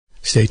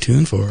Stay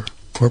tuned for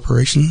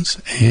Corporations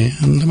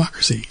and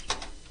Democracy.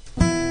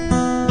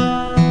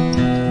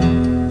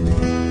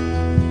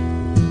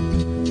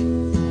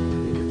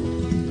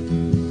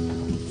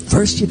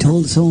 First you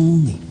told us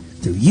only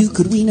through you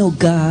could we know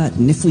God,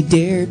 and if we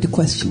dared to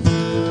question,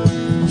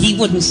 He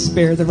wouldn't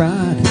spare the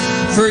rod.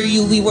 For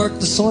you we worked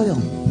the soil,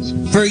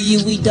 for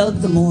you we dug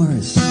the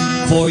moors,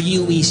 for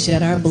you we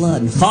shed our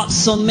blood and fought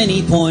so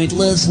many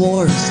pointless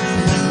wars.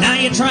 Now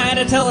you try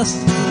to tell us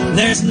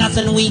there's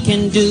nothing we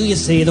can do. You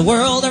say the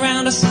world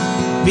around us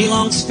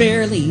belongs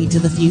fairly to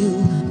the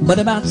few, but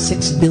about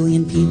 6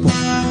 billion people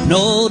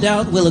no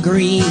doubt will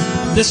agree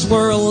this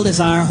world is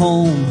our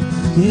home,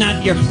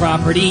 not your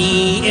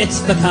property.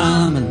 It's the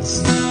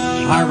commons,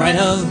 our right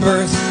of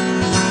birth.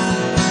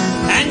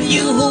 And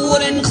you who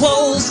would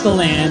enclose the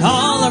land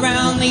all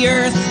around the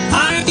earth,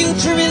 our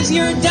future is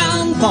your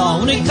downfall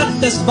when we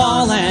cut this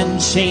ball and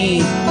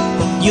chain.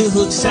 You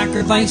who'd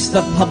sacrifice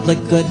the public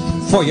good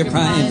for your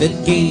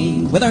private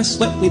gain. With our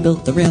sweat we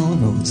built the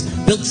railroads,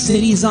 built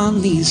cities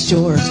on these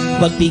shores,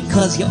 but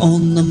because you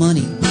own the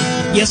money,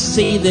 you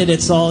say that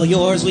it's all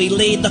yours. We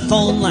laid the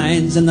phone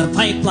lines and the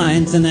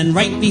pipelines, and then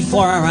right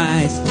before our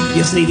eyes,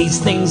 you say these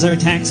things are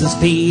taxes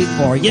paid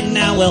for. You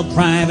now will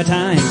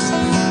privatize.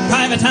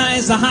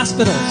 Privatize the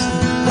hospitals,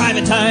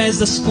 privatize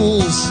the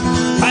schools,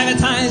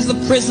 privatize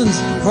the prisons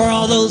for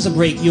all those who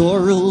break your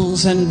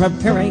rules. And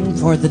preparing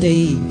for the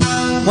day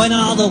when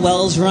all the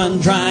wells run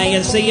dry,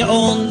 you say you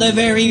own the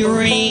very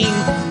rain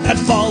that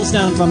falls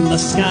down from the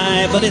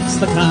sky. But it's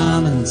the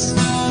commons,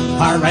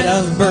 our right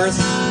of birth.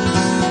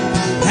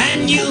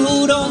 And you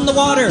who'd own the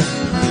water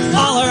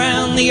all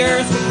around the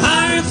earth,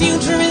 our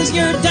future is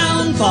your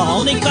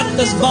downfall. They cut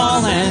this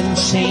ball and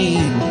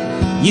chain.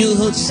 You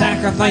who'd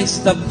sacrifice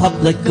the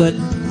public good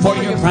for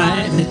your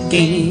private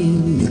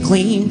gain. You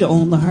claim to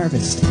own the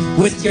harvest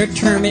with your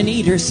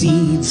Terminator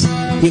seeds.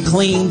 You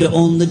claim to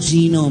own the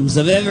genomes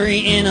of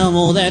every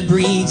animal that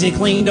breeds. You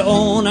claim to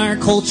own our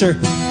culture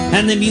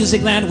and the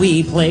music that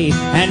we play.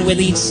 And with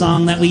each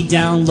song that we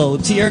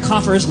download, to your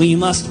coffers we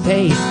must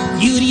pay.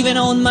 You'd even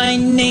own my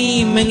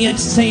name, and you'd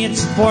say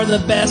it's for the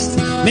best.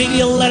 Maybe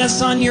you'll let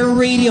us on your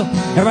radio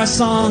if our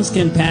songs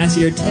can pass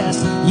your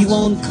test. You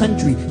own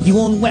country, you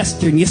own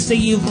western, you say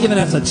you've given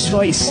us a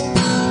choice.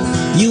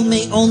 You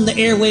may own the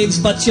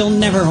airwaves, but you'll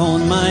never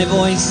own my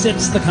voice.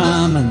 It's the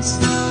commons,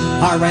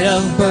 our right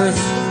of birth.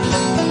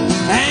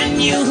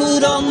 And you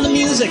who'd own the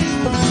music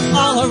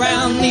all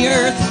around the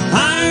earth,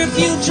 our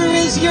future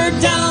is your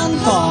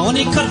downfall when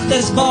you cut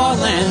this ball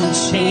and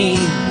chain.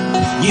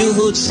 You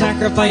who'd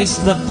sacrifice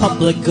the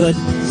public good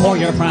for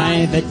your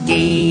private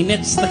gain.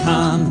 It's the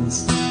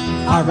commons,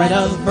 our right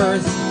of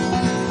birth.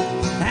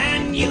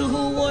 And you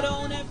who would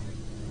own it.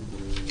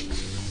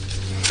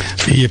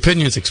 The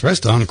opinions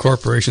expressed on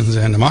Corporations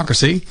and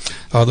Democracy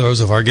are those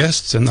of our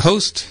guests and the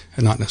host,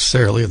 and not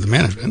necessarily of the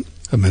management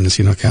of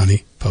Mendocino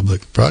County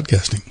Public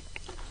Broadcasting.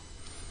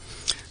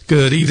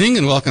 Good evening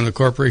and welcome to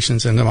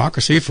Corporations and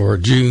Democracy for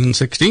June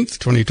 16th,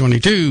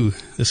 2022.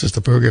 This is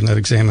the program that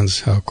examines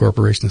how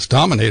corporations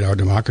dominate our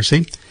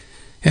democracy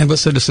and what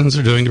citizens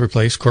are doing to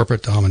replace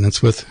corporate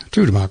dominance with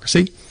true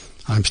democracy.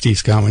 I'm Steve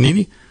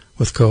Scamanini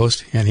with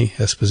co-host Annie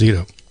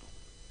Esposito.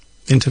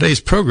 In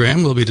today's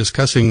program, we'll be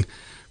discussing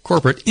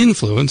corporate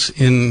influence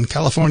in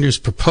California's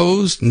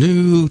proposed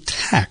new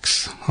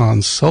tax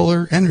on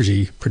solar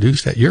energy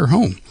produced at your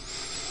home.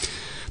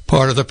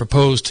 Part of the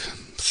proposed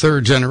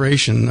third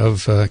generation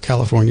of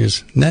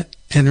California's net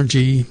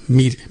energy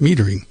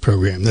metering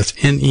program. That's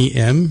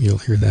NEM. You'll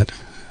hear that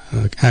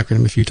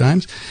acronym a few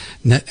times.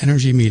 Net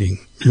energy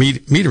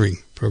metering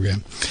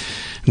program.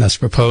 And that's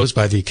proposed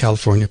by the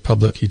California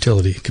Public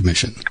Utility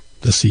Commission,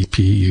 the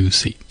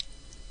CPUC.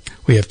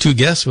 We have two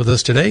guests with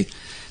us today.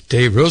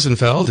 Dave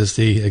Rosenfeld is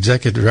the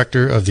Executive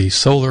Director of the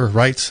Solar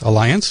Rights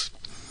Alliance.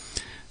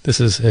 This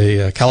is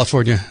a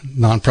California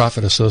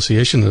nonprofit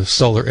association of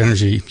solar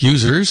energy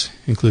users,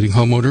 including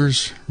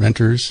homeowners,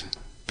 renters,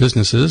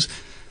 businesses,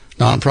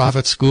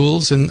 nonprofits,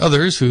 schools, and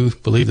others who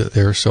believe that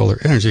their solar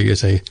energy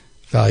is a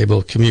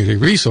valuable community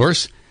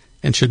resource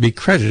and should be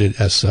credited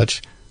as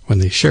such when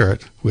they share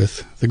it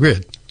with the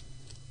grid.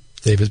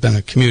 Dave has been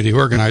a community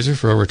organizer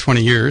for over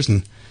 20 years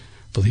and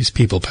believes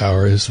people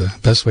power is the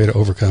best way to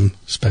overcome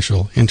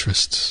special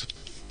interests.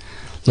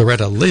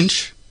 Loretta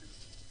Lynch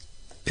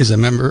was a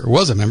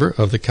member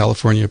of the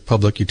California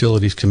Public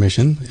Utilities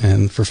Commission,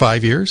 and for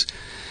 5 years,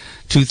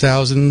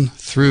 2000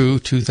 through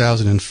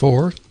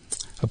 2004,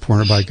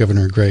 appointed by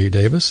Governor Gray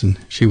Davis, and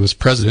she was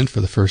president for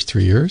the first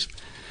 3 years,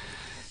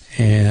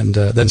 and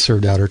then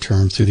served out her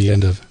term through the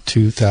end of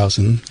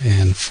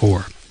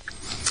 2004.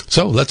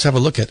 So let's have a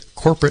look at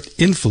corporate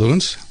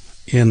influence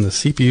in the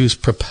CPU's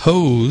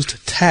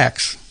proposed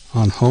tax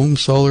on home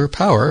solar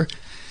power,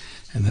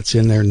 and that's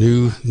in their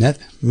new net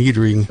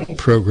metering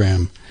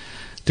program.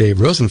 Dave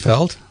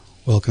Rosenfeld,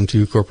 welcome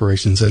to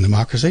Corporations and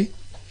Democracy.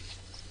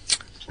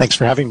 Thanks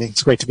for having me.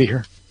 It's great to be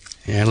here.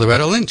 And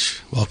Loretta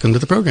Lynch, welcome to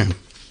the program.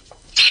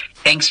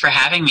 Thanks for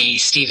having me,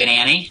 Steve and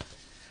Annie.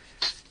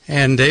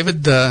 And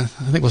David, I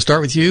think we'll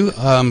start with you,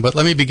 but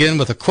let me begin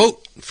with a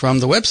quote from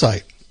the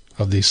website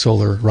of the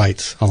Solar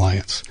Rights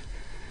Alliance.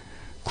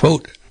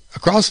 Quote,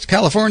 across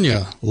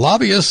California,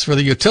 lobbyists for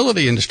the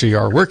utility industry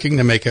are working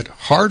to make it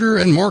harder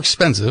and more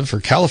expensive for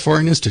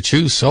Californians to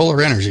choose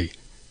solar energy.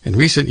 In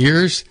recent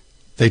years,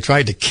 they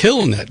tried to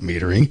kill net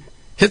metering,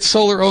 hit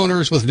solar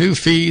owners with new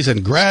fees,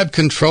 and grab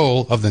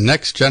control of the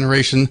next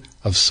generation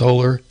of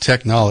solar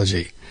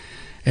technology.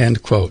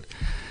 End quote.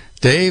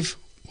 Dave,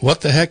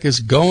 what the heck is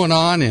going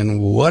on,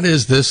 and what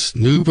is this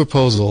new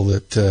proposal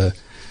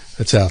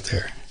that's out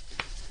there?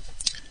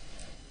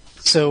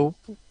 So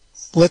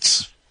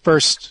let's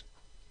first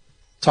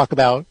talk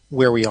about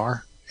where we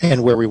are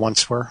and where we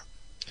once were.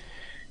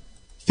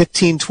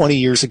 15, 20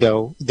 years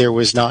ago, there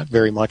was not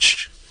very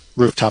much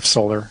rooftop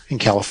solar in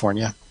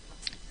California.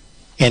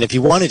 And if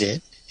you wanted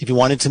it, if you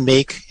wanted to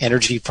make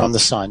energy from the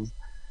sun,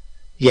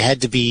 you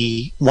had to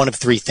be one of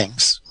three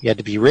things. You had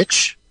to be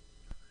rich,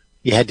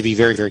 you had to be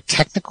very, very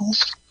technical,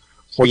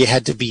 or you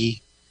had to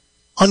be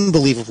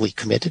unbelievably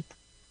committed.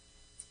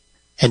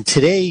 And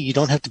today, you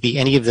don't have to be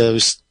any of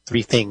those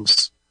three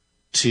things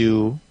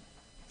to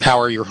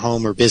power your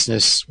home or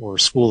business or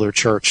school or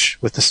church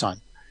with the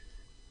sun.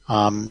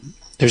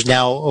 There's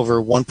now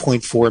over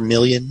 1.4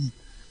 million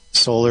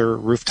solar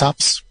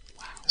rooftops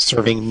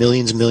serving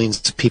millions and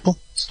millions of people.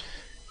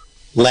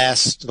 The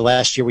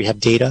last year we have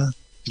data,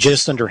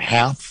 just under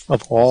half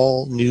of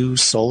all new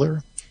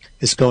solar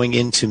is going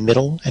into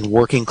middle and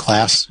working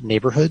class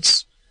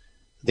neighborhoods.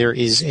 There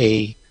is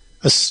a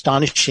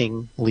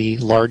astonishingly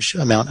large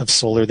amount of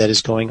solar that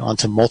is going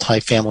onto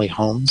multifamily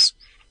homes.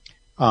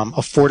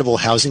 Affordable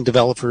housing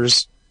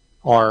developers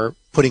are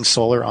putting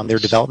solar on their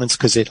developments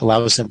because it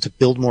allows them to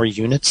build more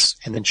units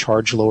and then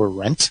charge lower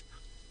rent.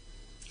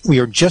 We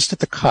are just at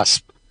the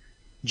cusp,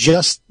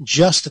 just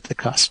at the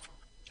cusp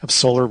of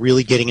solar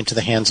really getting into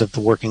the hands of the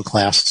working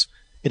class.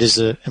 It is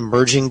an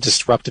emerging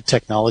disruptive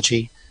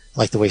technology,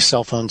 like the way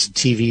cell phones and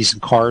TVs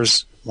and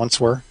cars once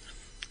were.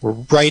 We're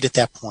right at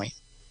that point.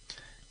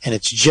 And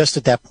it's just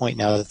at that point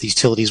now that the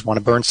utilities want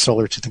to burn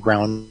solar to the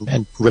ground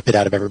and rip it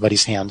out of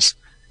everybody's hands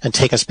and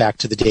take us back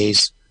to the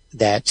days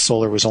that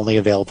solar was only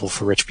available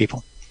for rich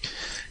people.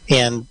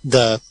 And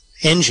the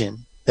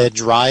engine that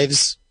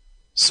drives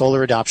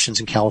solar adoptions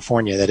in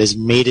California, that has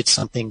made it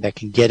something that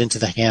can get into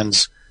the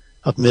hands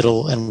of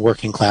middle and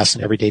working class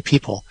and everyday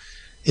people,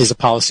 is a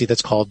policy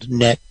that's called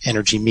net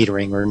energy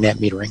metering or net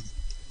metering.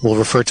 We'll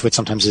refer to it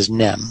sometimes as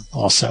NEM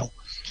also.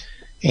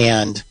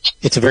 And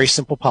it's a very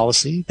simple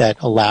policy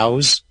that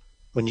allows,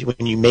 when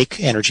you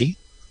make energy,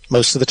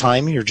 most of the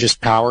time you're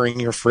just powering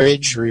your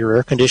fridge or your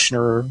air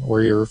conditioner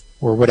or your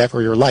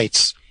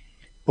lights.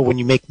 But when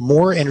you make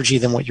more energy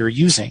than what you're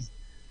using,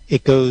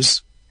 it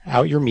goes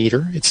out your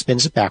meter, it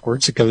spins it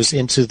backwards, it goes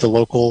into the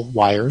local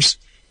wires,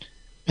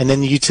 and then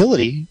the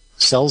utility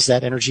sells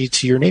that energy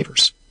to your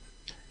neighbors.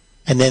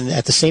 And then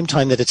at the same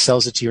time that it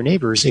sells it to your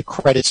neighbors, it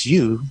credits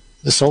you,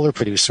 the solar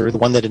producer, the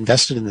one that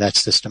invested in that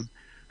system,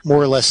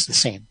 more or less the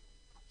same.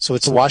 So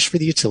it's a wash for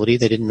the utility.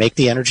 They didn't make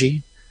the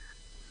energy.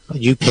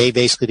 You pay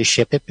basically to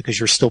ship it because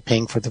you're still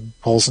paying for the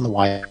poles and the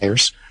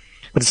wires.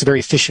 But it's a very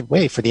efficient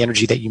way for the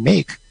energy that you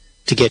make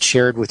to get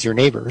shared with your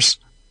neighbors,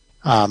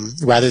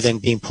 rather than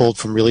being pulled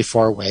from really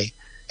far away,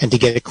 and to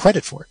get a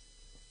credit for it.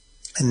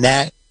 And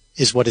that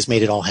is what has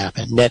made it all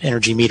happen. Net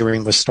energy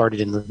metering was started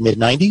in the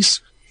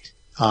mid-90s.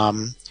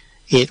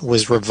 It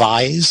was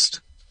revised.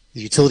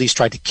 The utilities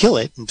tried to kill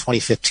it in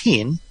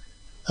 2015.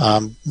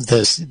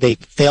 They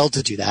failed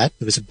to do that.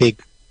 There was a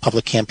big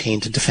public campaign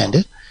to defend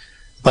it.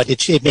 But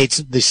it made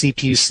the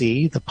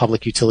CPUC, the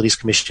Public Utilities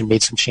Commission,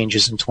 made some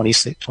changes in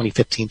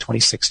 2015,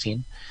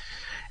 2016.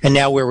 And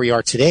now where we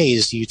are today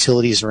is the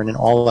utilities are in an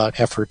all-out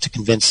effort to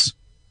convince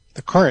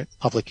the current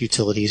Public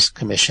Utilities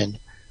Commission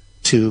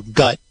to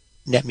gut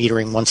net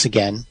metering once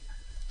again.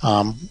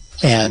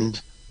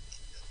 And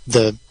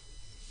the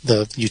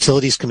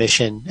Utilities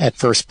Commission, at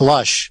first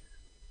blush,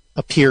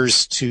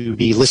 appears to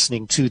be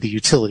listening to the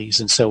utilities.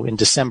 And so in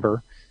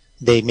December,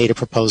 they made a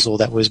proposal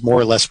that was more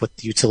or less what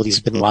the utilities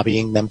have been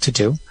lobbying them to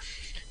do.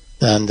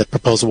 And the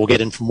proposal, we'll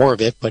get into more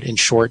of it, but in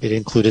short, it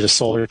included a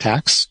solar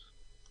tax,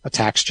 a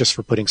tax just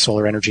for putting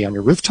solar energy on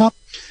your rooftop,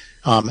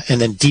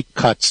 and then deep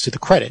cuts to the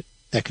credit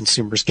that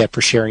consumers get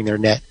for sharing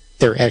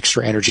their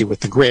extra energy with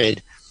the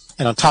grid.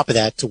 And on top of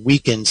that, to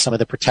weaken some of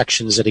the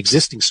protections that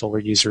existing solar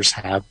users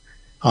have,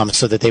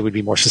 so that they would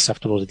be more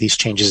susceptible to these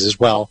changes as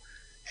well,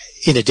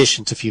 in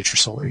addition to future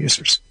solar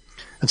users.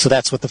 And so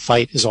that's what the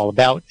fight is all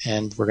about,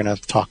 and we're going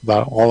to talk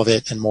about all of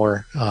it and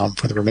more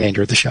for the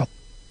remainder of the show.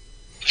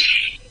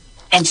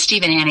 And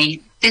Steve and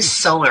Annie, this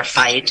solar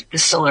fight,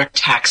 this solar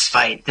tax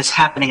fight that's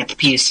happening at the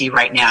PUC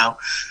right now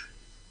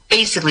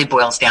basically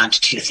boils down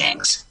to two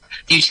things.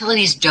 The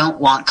utilities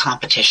don't want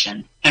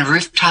competition, and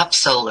rooftop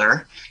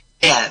solar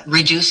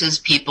reduces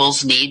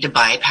people's need to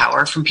buy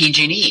power from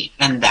PG&E,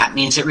 and that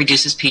means it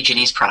reduces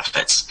PG&E's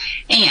profits.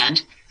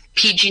 And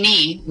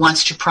PG&E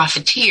wants to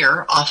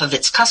profiteer off of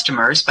its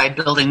customers by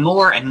building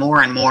more and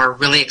more and more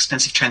really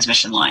expensive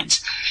transmission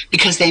lines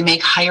because they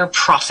make higher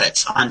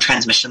profits on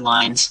transmission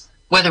lines,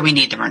 whether we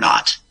need them or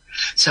not.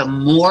 So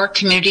more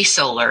community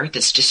solar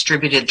that's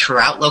distributed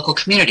throughout local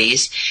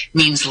communities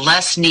means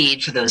less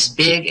need for those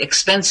big,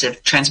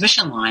 expensive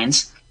transmission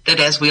lines that,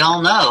 as we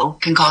all know,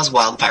 can cause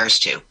wildfires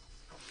too.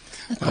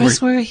 Of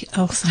course, we're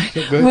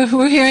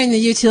hearing the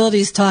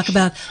utilities talk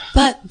about,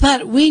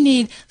 but we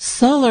need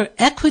solar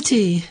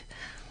equity.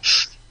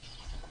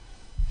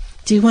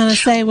 Do you want to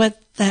say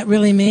what that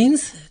really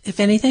means, if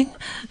anything?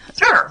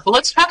 Sure. Well,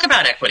 let's talk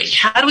about equity.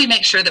 How do we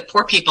make sure that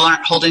poor people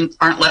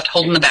aren't left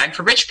holding the bag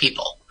for rich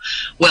people?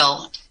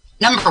 Well,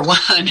 number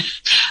one,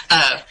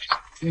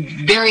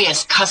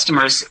 various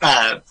customers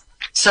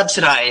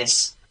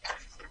subsidize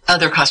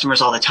other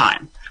customers all the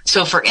time.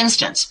 So, for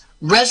instance,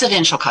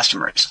 residential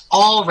customers,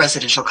 all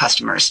residential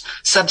customers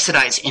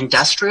subsidize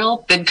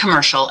industrial, big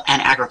commercial,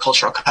 and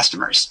agricultural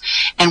customers.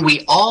 And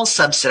we all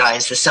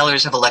subsidize the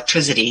sellers of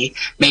electricity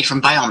made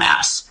from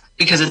biomass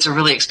because it's a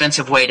really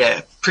expensive way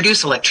to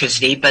produce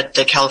electricity. But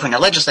the California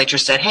legislature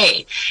said,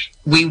 hey,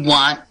 we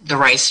want the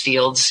rice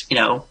fields,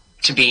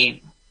 to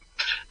be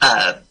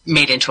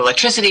made into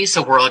electricity,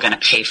 so we're all going to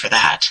pay for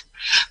that.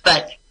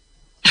 But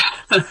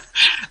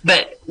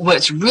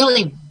what's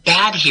really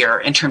bad here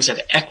in terms of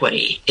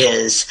equity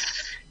is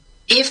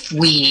if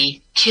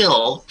we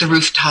kill the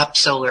rooftop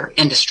solar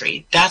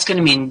industry, that's going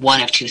to mean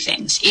one of two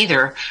things.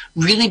 Either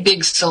really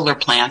big solar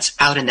plants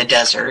out in the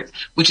desert,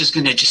 which is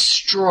going to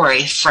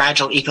destroy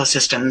fragile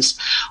ecosystems,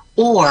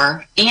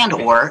 or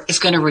it's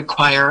going to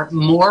require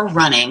more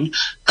running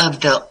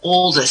of the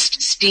oldest,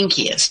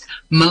 stinkiest,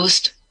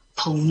 most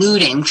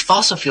polluting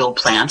fossil fuel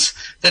plants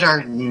that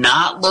are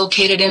not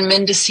located in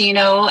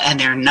Mendocino and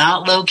they're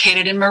not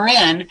located in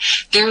Marin.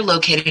 They're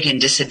located in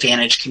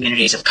disadvantaged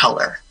communities of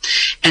color.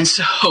 And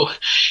so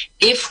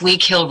if we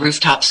kill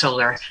rooftop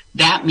solar,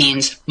 that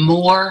means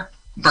more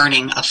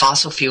burning of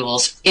fossil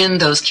fuels in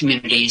those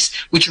communities,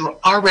 which are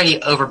already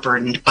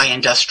overburdened by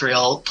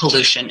industrial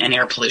pollution and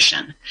air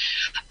pollution.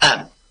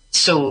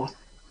 So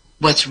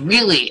what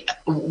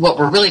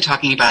we're really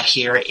talking about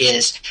here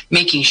is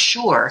making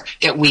sure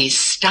that we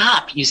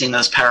stop using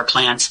those power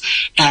plants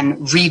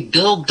and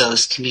rebuild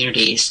those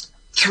communities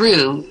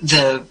through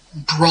the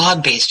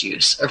broad-based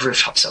use of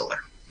rooftop solar.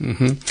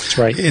 Mm-hmm. That's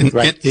right.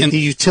 The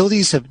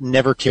utilities have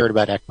never cared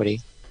about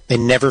equity. They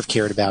never have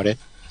cared about it,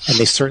 and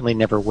they certainly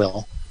never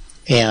will.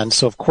 And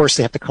so, of course,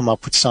 they have to come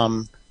up with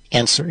some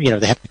answer.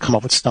 They have to come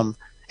up with some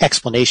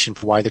explanation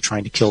for why they're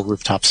trying to kill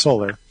rooftop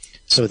solar.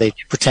 So they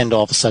pretend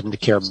all of a sudden to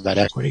care about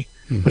equity.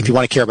 Mm-hmm. But if you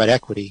want to care about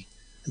equity,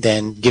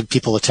 then give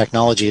people a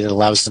technology that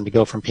allows them to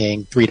go from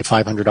paying $300 to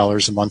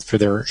 $500 a month for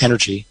their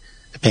energy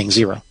to paying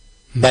zero.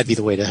 Mm-hmm. That'd be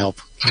the way to help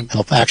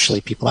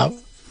actually people out.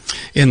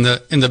 In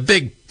the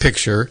big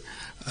picture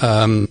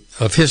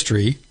of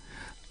history,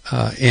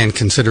 and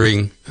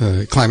considering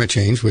climate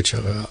change, which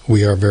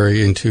we are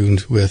very in tune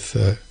with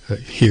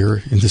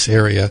here in this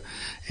area,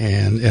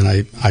 and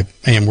I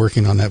am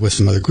working on that with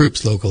some other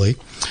groups locally.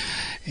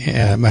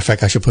 Matter of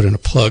fact, I should put in a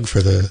plug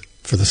for the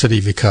city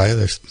of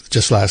Ukiah.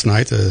 Just last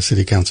night, the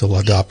city council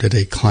adopted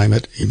a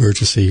climate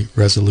emergency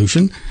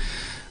resolution.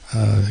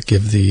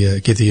 Give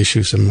the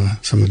issue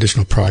some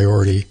additional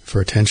priority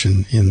for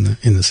attention in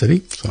the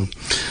city. So,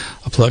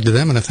 a plug to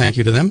them and a thank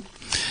you to them.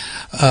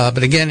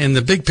 But again, in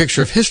the big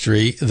picture of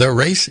history, the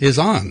race is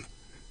on.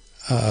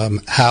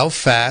 How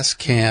fast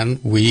can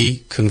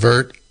we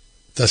convert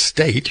the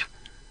state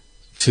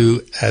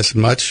to as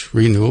much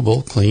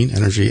renewable, clean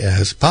energy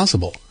as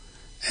possible?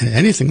 And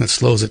anything that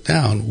slows it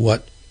down,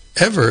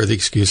 whatever the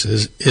excuse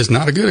is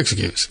not a good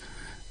excuse.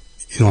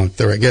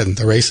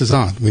 The race is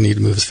on. We need to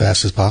move as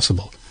fast as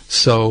possible.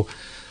 So,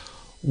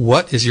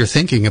 what is your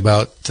thinking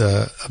about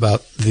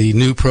the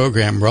new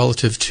program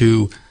relative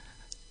to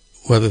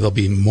whether there'll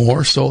be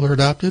more solar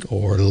adopted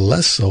or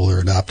less solar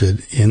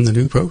adopted in the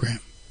new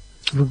program?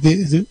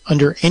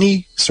 Under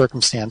any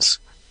circumstance,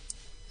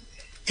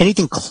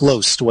 anything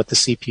close to what the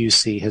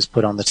CPUC has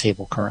put on the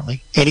table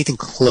currently, anything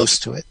close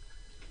to it,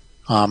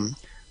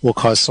 will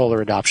cause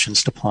solar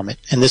adoptions to plummet.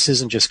 And this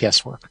isn't just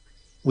guesswork.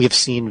 We have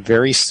seen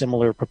very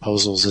similar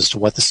proposals as to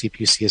what the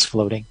CPUC is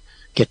floating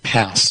get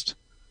passed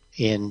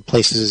in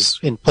places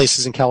in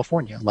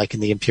California, like in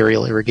the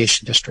Imperial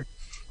Irrigation District.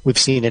 We've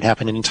seen it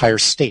happen in entire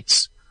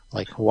states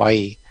like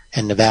Hawaii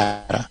and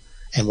Nevada.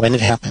 And when it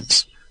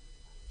happens,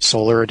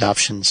 solar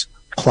adoptions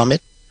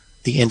plummet,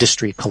 the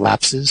industry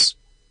collapses,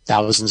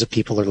 thousands of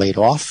people are laid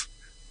off.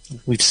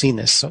 We've seen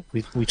this.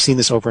 We've seen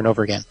this over and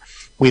over again.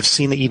 We've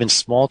seen that even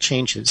small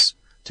changes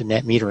to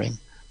net metering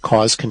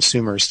cause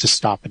consumers to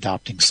stop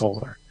adopting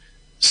solar.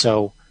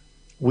 So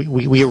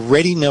we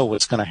already know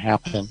what's going to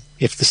happen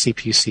if the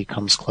CPUC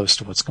comes close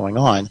to what's going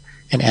on.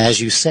 And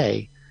as you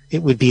say,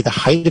 it would be the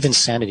height of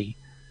insanity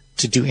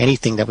to do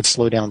anything that would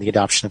slow down the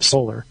adoption of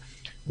solar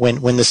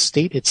when the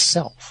state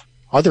itself,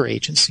 other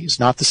agencies,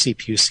 not the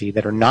CPUC,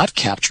 that are not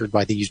captured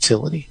by the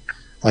utility,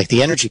 like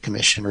the Energy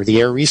Commission or the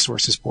Air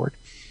Resources Board,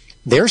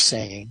 they're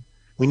saying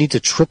we need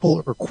to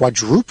triple or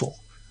quadruple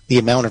the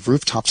amount of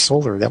rooftop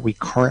solar that we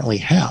currently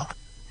have,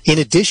 in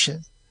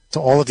addition to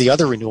all of the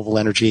other renewable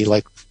energy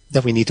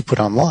that we need to put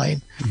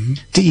online,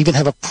 to even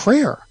have a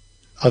prayer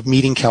of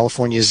meeting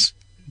California's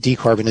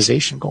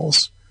decarbonization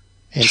goals.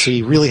 And so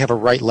you really have a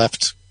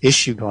right-left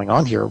issue going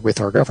on here with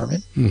our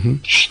government.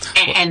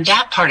 And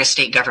that part of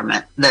state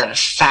government, the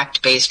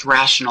fact-based,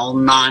 rational,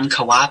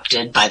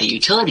 non-co-opted by the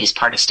utilities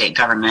part of state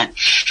government,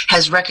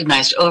 has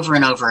recognized over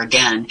and over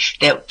again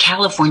that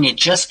California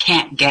just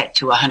can't get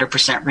to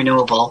 100%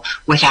 renewable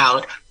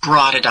without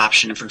broad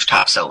adoption of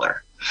rooftop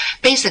solar.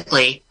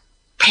 Basically,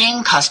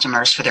 paying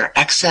customers for their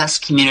excess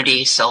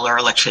community solar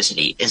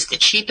electricity is the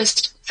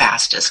cheapest,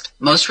 fastest,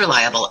 most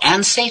reliable,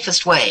 and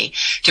safest way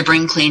to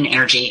bring clean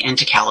energy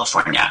into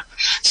California.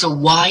 So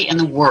why in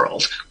the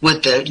world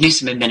would the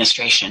Newsom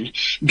administration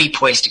be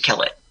poised to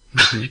kill it?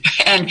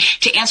 And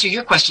to answer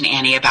your question,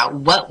 Annie, about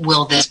what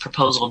will this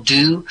proposal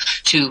do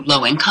to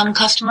low-income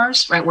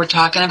customers, right? We're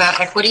talking about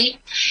equity.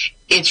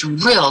 It's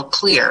real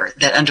clear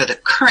that under the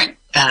current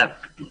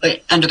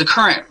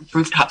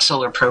rooftop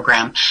solar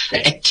program,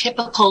 a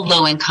typical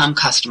low-income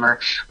customer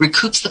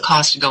recoups the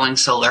cost of going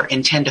solar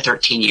in 10 to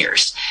 13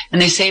 years, and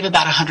they save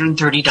about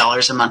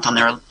 $130 a month on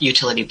their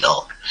utility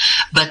bill.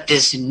 But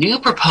this new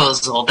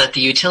proposal that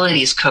the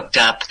utilities cooked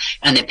up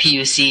and the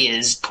PUC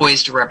is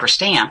poised to rubber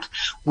stamp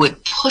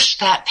would push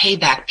that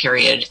payback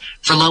period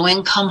for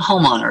low-income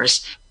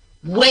homeowners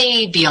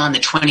way beyond the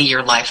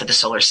 20-year life of the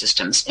solar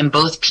systems in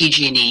both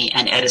PG&E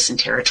and Edison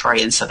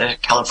territory in Southern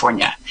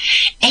California.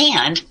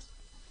 And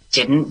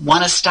didn't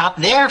want to stop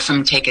there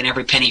from taking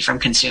every penny from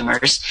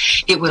consumers.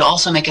 It would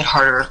also make it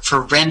harder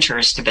for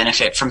renters to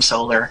benefit from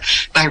solar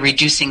by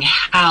reducing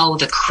how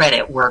the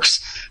credit works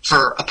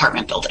for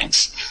apartment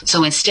buildings.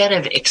 So instead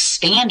of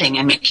expanding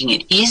and making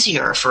it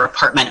easier for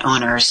apartment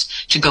owners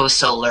to go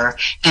solar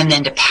and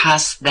then to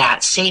pass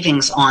that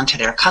savings on to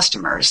their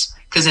customers,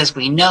 because as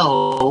we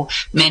know,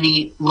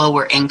 many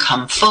lower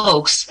income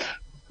folks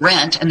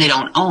rent and they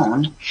don't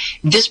own,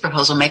 this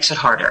proposal makes it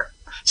harder.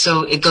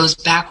 So it goes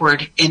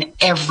backward in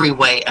every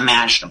way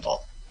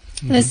imaginable.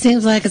 And it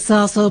seems like it's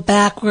also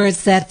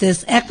backwards that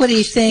this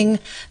equity thing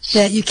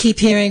that you keep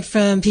hearing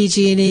from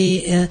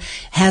PG&E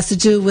has to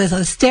do with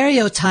a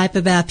stereotype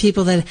about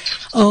people that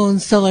own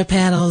solar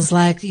panels,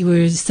 like you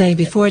were saying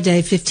before,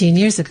 Dave, 15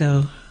 years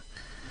ago.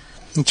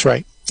 That's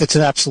right. It's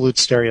an absolute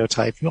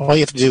stereotype. All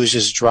you have to do is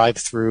just drive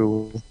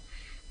through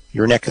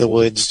your neck of the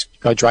woods,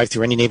 drive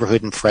through any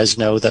neighborhood in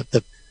Fresno.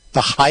 The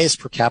highest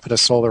per capita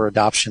solar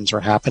adoptions are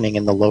happening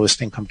in the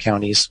lowest income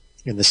counties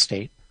in the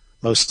state,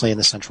 mostly in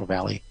the Central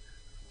Valley.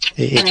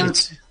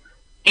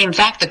 In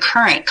fact, the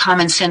current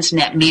common sense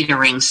net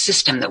metering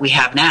system that we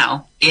have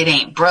now, it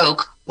ain't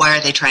broke. Why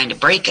are they trying to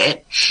break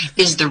it?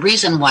 Is the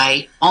reason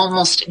why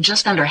almost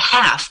just under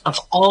half of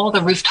all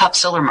the rooftop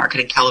solar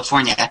market in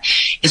California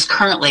is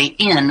currently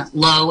in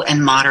low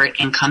and moderate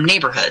income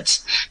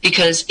neighborhoods,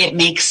 because it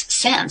makes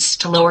sense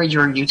to lower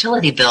your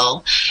utility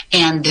bill,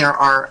 and there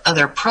are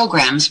other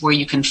programs where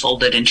you can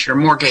fold it into your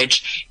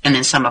mortgage, and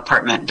then some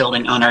apartment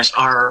building owners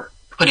are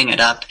putting it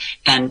up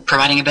and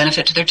providing a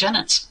benefit to their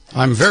tenants.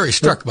 I'm very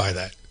struck by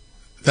that.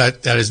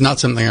 That is not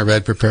something I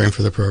read preparing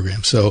for the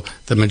program. So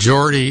the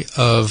majority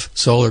of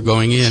solar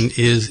going in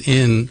is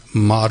in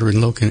moderate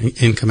and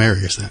low-income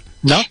areas then?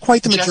 Not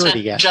quite the majority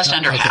yet. Just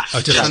under half.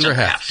 Just under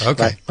half.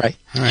 Okay. Right.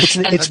 All right.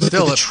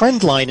 The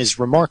trend line is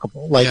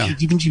remarkable.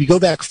 Even if you go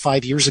back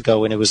 5 years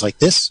ago and it was like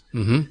this,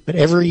 but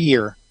every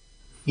year,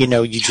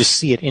 you just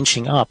see it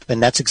inching up.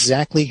 And that's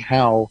exactly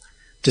how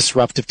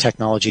disruptive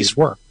technologies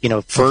work.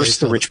 First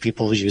the rich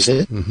people use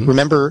it.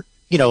 Remember,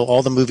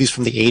 all the movies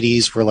from the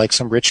 80s where like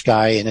some rich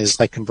guy in his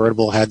like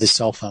convertible had this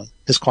cell phone,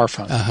 his car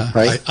phone,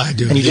 right? I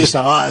do. And you just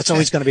thought, it's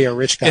always going to be a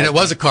rich guy. And it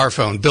was a car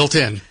phone built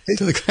in.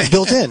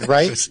 Built in,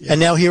 right? And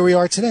now here we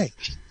are today.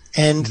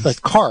 And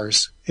like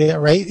cars,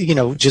 right?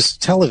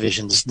 Just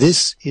televisions.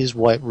 This is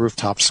what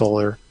rooftop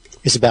solar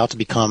is about to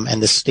become.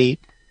 And the state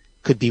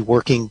could be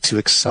working to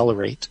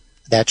accelerate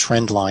that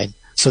trend line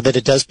so that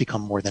it does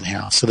become more than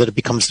half, so that it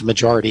becomes the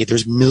majority.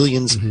 There's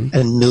millions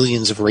and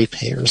millions of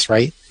ratepayers,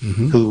 right,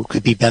 who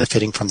could be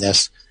benefiting from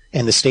this.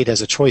 And the state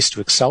has a choice to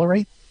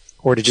accelerate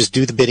or to just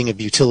do the bidding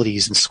of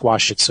utilities and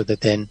squash it so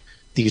that then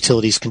the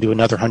utilities can do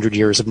another 100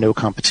 years of no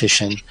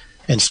competition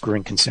and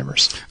screwing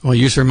consumers. Well,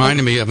 you just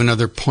reminded me of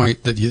another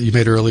point that you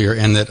made earlier,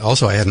 and that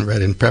also I hadn't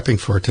read in prepping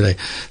for today.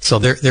 So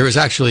there is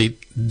actually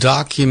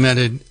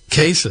documented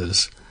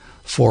cases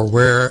for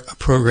where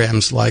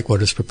programs like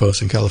what is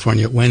proposed in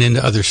California went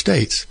into other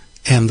states,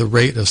 and the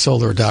rate of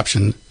solar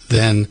adoption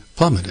then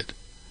plummeted.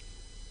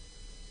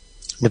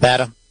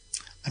 Nevada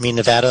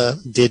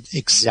did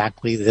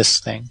exactly this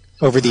thing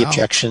over the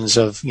objections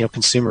of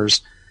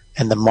consumers,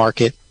 and the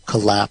market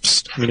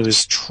collapsed. It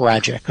was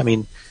tragic.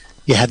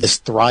 You had this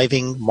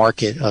thriving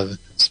market of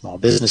small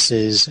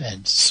businesses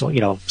and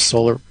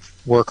solar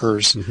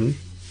workers,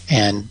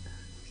 and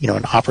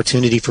an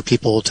opportunity for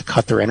people to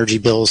cut their energy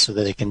bills so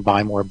that they can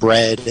buy more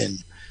bread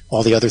and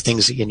all the other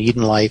things that you need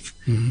in life.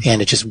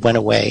 And it just went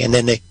away. And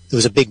then there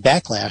was a big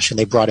backlash and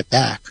they brought it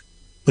back.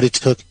 But it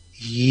took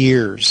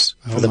years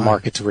for the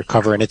market to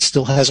recover, and it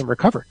still hasn't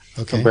recovered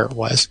from where it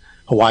was.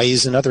 Hawaii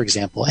is another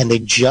example. And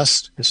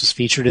this was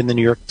featured in the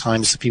New York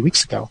Times a few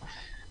weeks ago.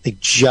 The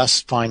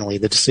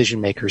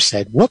decision makers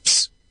said,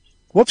 whoops,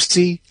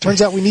 whoopsie,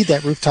 turns out we need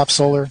that rooftop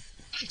solar,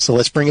 so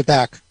let's bring it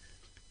back.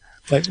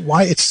 But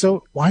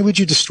why would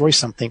you destroy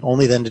something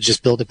only then to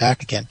just build it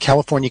back again?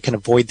 California can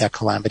avoid that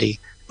calamity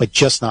by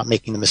just not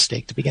making the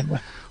mistake to begin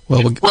with.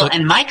 Well,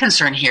 and my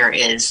concern here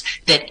is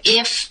that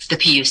if the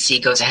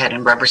PUC goes ahead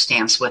and rubber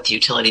stamps what the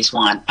utilities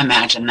want,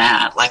 imagine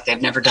that, like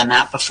they've never done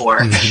that before,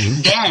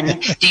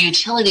 then the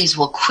utilities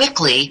will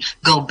quickly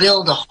go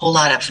build a whole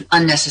lot of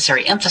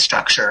unnecessary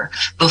infrastructure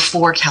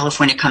before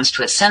California comes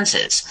to its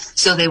senses.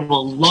 So they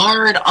will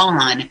lard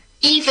on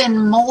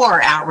even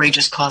more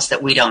outrageous costs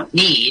that we don't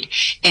need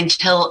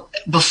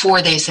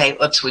before they say,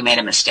 oops, we made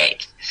a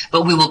mistake.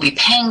 But we will be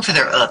paying for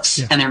their oops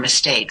and their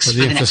mistakes for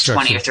the next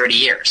 20 or 30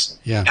 years.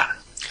 Yeah.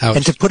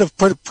 And to put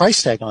a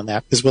price tag on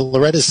that, because what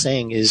Loretta's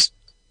saying is,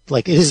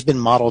 like, it has been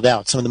modeled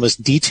out. Some of the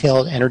most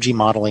detailed energy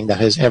modeling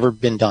that has ever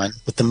been done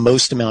with the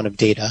most amount of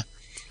data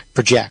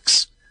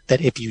projects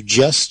that if you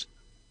just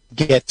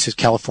get to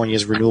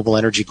California's renewable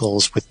energy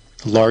goals with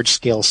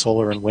large-scale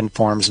solar and wind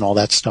farms and all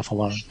that stuff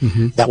alone,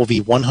 that will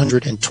be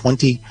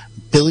 $120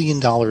 billion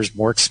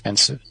more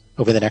expensive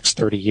over the next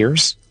 30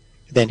 years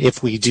than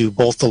if we do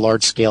both the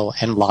large-scale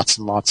and lots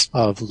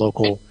of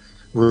local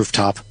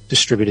rooftop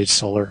distributed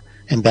solar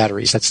and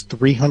batteries. That's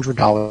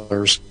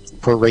 $300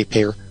 per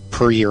ratepayer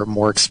per year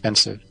more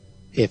expensive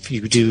if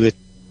you do it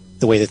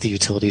the way that the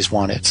utilities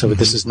want it. So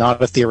this is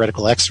not a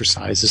theoretical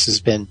exercise. This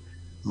has been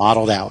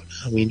modeled out.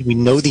 We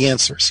know the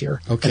answers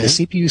here. Okay. And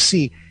the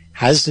CPUC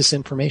has this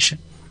information.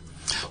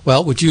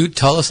 Well, would you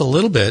tell us a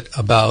little bit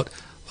about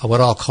what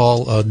I'll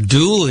call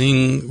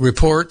dueling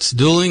reports,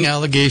 dueling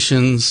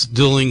allegations,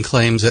 dueling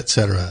claims,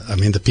 etc.? I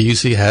mean, the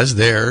PUC has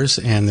theirs,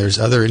 and there's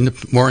other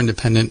more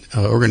independent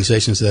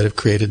organizations that have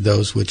created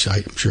those, which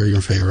I'm sure you're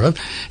in favor of,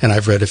 and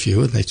I've read a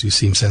few, and they do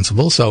seem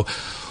sensible. So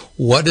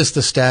what is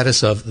the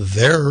status of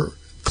their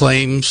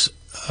claims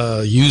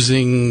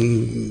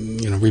using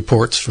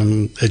reports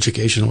from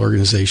educational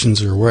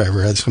organizations or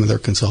wherever, some of their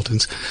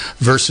consultants,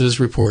 versus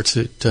reports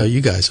that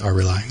you guys are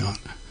relying on?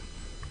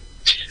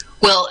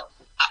 Well,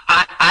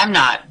 I'm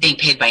not being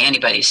paid by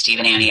anybody, Steve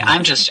and Annie.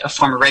 I'm just a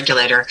former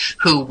regulator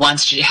who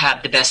wants to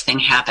have the best thing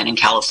happen in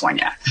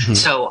California.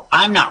 So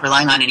I'm not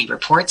relying on any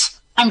reports.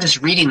 I'm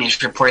just reading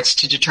these reports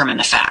to determine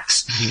the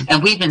facts.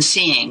 And we've been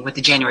seeing with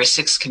the January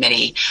 6th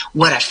committee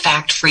what a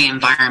fact-free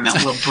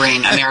environment will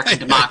bring American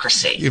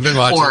democracy,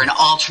 or an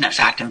alternate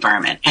fact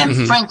environment.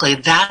 And frankly,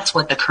 that's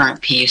what the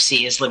current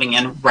PUC is living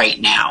in right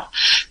now.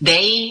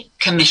 They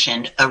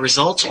commissioned a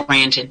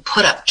results-oriented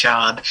put-up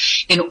job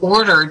in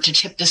order to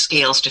tip the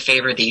scales to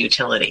favor the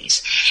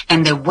utilities.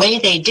 And the way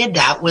they did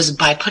that was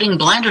by putting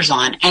blinders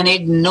on and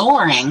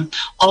ignoring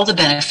all the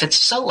benefits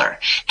of solar.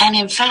 And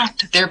in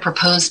fact, their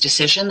proposed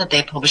decision that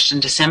they published in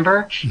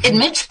December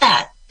admits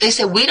that. They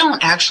said, we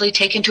don't actually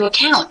take into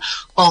account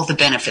all the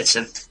benefits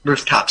of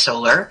rooftop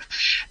solar.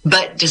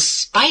 But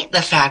despite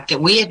the fact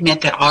that we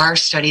admit that our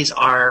studies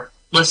are,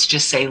 let's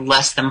just say,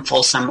 less than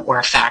fulsome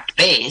or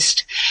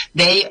fact-based,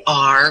 they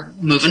are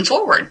moving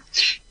forward.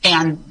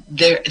 And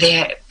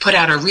they put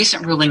out a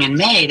recent ruling in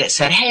May that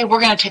said, hey, we're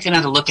going to take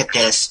another look at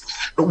this,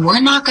 but we're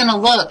not going to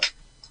look.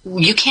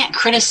 You can't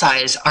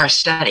criticize our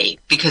study,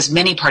 because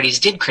many parties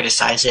did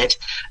criticize it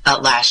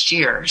last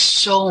year,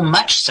 so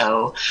much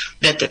so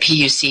that the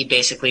PUC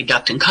basically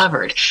ducked and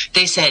covered.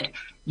 They said,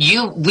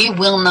 we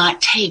will not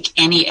take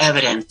any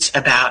evidence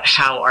about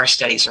how our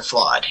studies are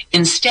flawed.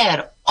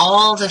 Instead,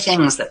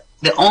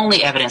 the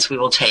only evidence we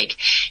will take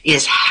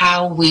is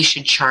how we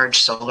should charge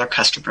solar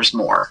customers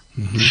more.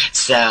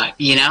 So,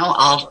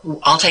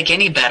 I'll take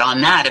any bet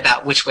on that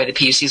about which way the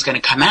PUC is going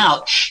to come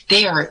out.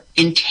 They are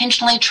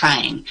intentionally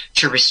trying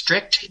to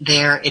restrict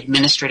their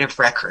administrative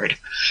record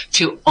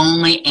to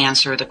only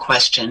answer the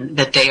question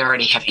that they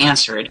already have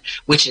answered,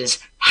 which is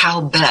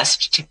how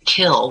best to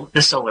kill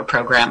the solar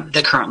program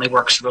that currently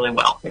works really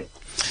well.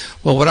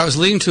 Well, what I was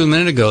leading to a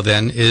minute ago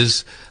then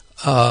is,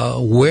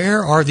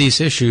 where are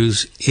these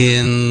issues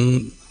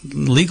in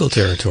legal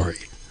territory?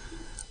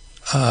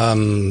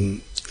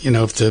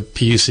 If the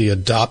PUC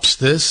adopts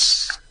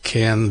this,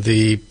 can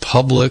the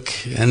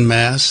public en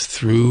masse,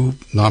 through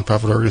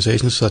nonprofit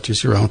organizations such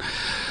as your own,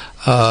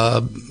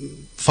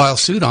 file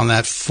suit on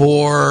that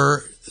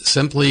for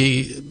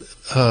simply,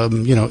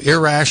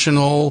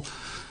 irrational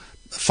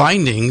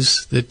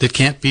findings that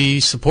can't be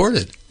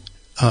supported?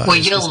 Well,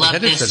 you'll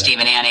love this, Steve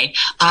and Annie.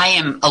 I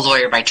am a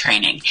lawyer by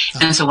training.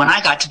 And so when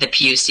I got to the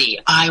PUC,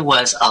 I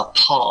was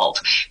appalled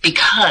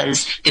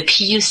because the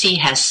PUC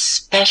has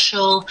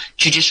special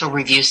judicial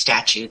review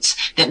statutes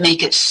that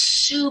make it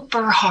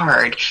super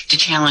hard to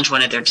challenge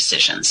one of their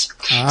decisions.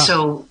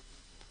 So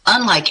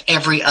unlike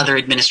every other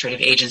administrative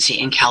agency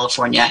in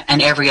California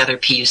and every other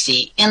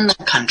PUC in the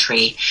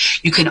country,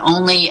 you can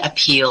only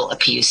appeal a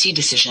PUC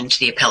decision to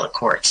the appellate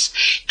courts.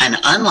 And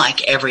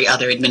unlike every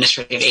other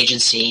administrative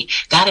agency,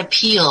 that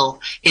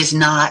appeal is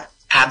not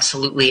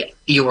absolutely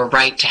your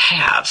right to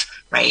have,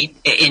 right?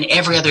 In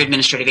every other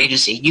administrative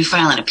agency, you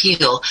file an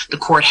appeal, the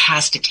court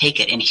has to take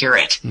it and hear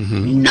it.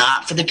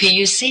 Not for the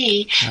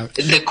PUC.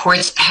 The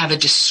courts have a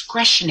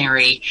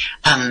discretionary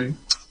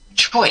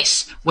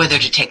choice whether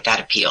to take that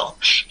appeal.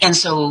 And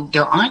so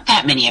there aren't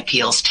that many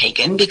appeals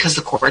taken because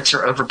the courts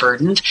are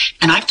overburdened.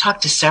 And I've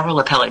talked to several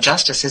appellate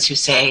justices who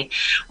say,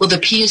 well, the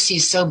PUC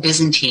is so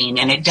Byzantine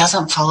and it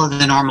doesn't follow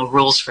the normal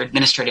rules for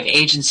administrative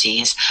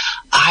agencies.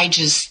 I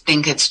just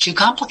think it's too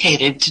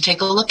complicated to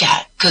take a look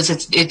at because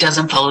it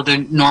doesn't follow the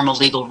normal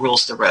legal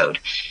rules of the road.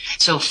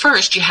 So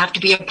first, you have to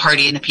be a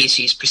party in the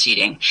PUC's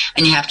proceeding,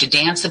 and you have to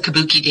dance the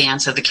kabuki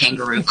dance of the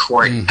kangaroo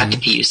court at the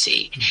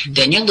PUC.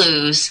 Then you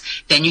lose.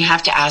 Then you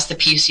have to ask the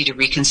PUC to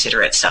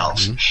reconsider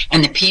itself.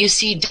 And the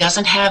PUC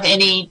doesn't have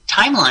any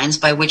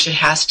timelines by which it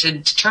has to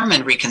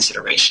determine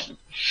reconsideration.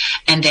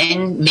 And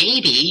then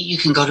maybe you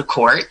can go to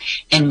court,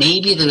 and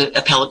maybe the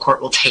appellate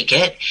court will take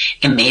it,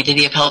 and maybe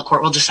the appellate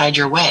court will decide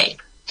your way.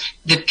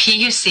 The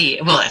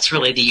PUC, well, that's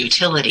really the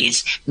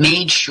utilities,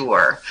 made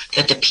sure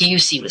that the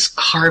PUC was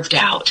carved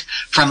out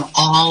from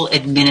all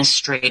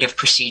administrative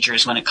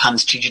procedures when it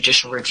comes to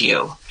judicial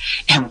review.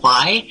 And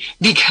why?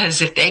 Because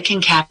if they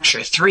can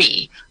capture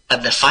 3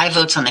 of the 5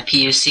 votes on the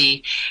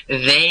PUC,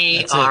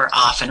 they are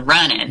off and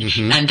running.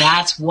 And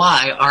that's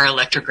why our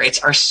electric rates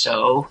are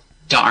so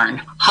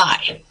darn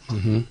high.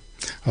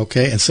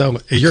 Okay, and so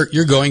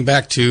you're going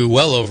back to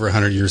well over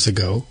 100 years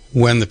ago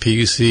when the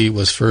PUC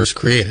was first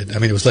created. I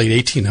mean, it was late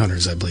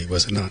 1800s, I believe,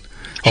 was it not?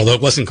 Although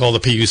it wasn't called the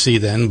PUC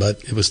then,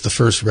 but it was the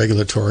first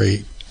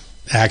regulatory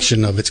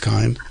action of its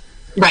kind.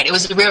 Right. It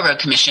was the Railroad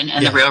Commission,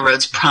 and the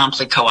railroads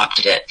promptly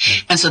co-opted it.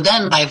 And so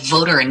then by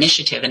voter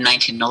initiative in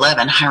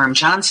 1911, Hiram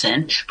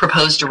Johnson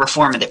proposed a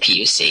reform of the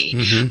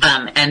PUC.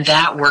 And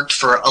that worked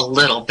for a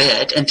little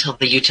bit until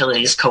the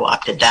utilities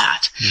co-opted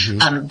that.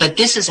 But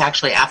this is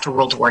actually after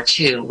World War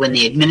II when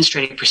the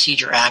Administrative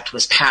Procedure Act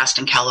was passed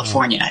in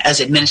California as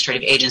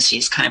administrative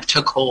agencies kind of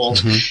took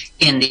hold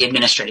in the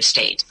administrative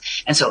state.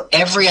 And so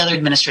every other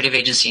administrative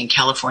agency in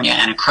California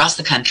and across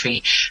the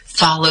country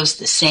follows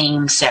the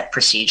same set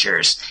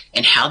procedures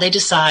in how they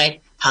decide,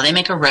 how they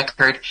make a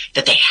record,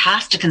 that they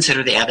have to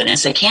consider the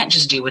evidence. They can't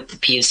just do what the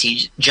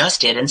PUC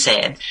just did and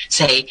say,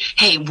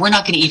 hey, we're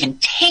not going to even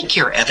take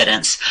your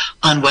evidence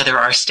on whether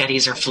our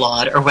studies are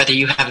flawed or whether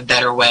you have a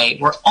better way.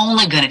 We're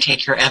only going to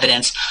take your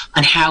evidence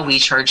on how we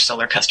charge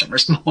solar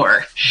customers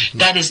more.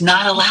 That is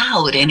not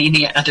allowed in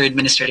any other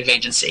administrative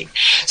agency.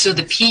 So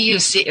the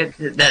PUC,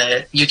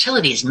 the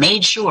utilities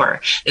made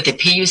sure that the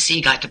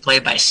PUC got to play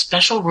by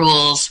special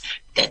rules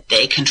that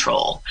they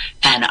control.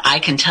 And I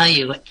can tell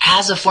you,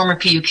 as a former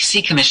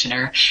PUC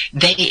commissioner,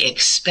 they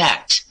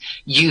expect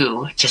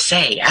you to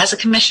say, as a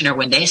commissioner,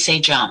 when they say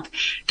jump,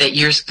 that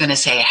you're going to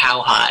say how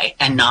high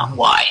and not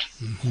why.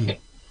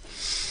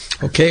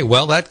 Okay,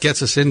 well, that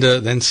gets us into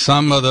then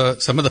some of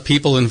the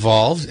people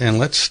involved, and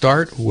let's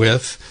start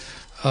with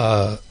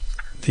the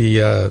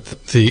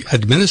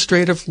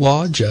administrative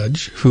law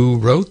judge who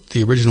wrote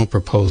the original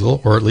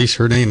proposal, or at least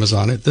her name is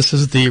on it. This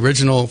is the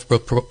original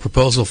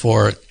proposal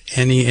for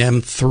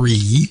NEM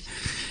 3,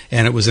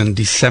 and it was in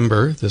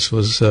December. This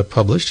was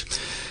published.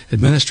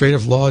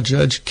 Administrative Law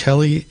Judge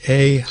Kelly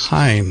A.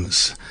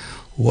 Himes.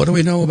 What do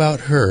we know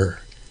about her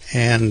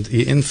and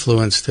the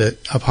influence that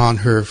upon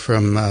her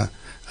from,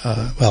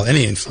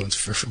 any influence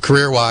for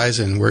career-wise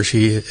and where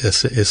she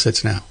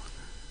sits now?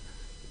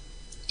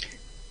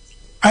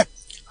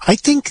 I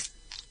think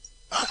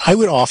I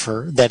would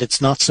offer that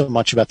it's not so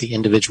much about the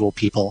individual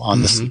people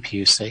on the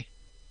CPUC. Okay.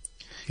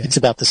 It's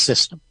about the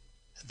system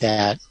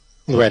that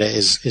Loretta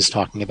is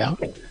talking about.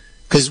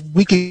 Because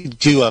we could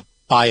do a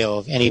bio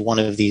of any one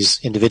of these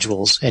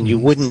individuals, and you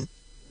wouldn't.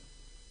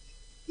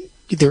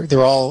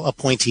 They're all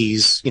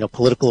appointees,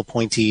 political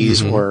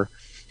appointees or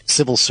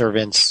civil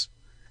servants.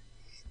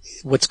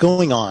 What's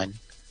going on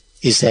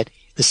is that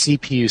the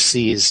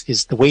CPUC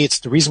is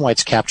the reason why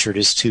it's captured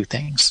is 2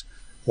 things.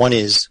 One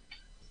is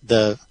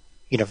the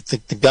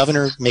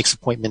governor makes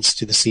appointments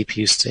to the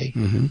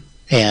CPUC,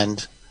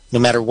 and no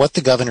matter what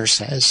the governor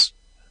says,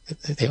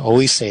 they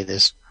always say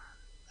this,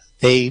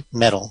 they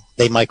meddle,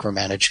 they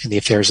micromanage in the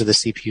affairs of the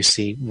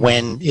CPUC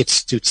when it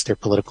suits their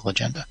political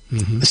agenda.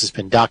 This has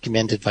been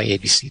documented by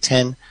ABC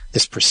 10.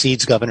 This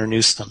precedes Governor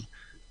Newsom.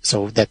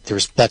 So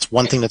that's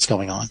one thing that's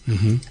going on.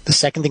 The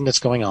second thing that's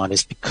going on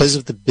is because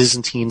of the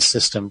Byzantine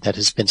system that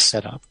has been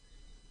set up,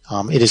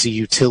 it is a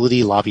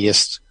utility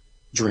lobbyist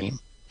dream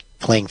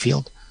playing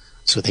field.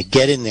 So they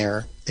get in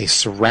there, they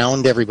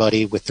surround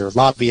everybody with their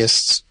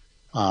lobbyists.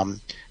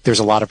 There's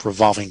a lot of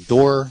revolving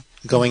door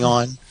going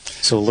on.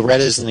 So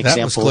Loretta is an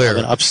example of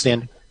an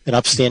upstanding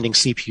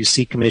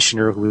CPUC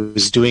commissioner who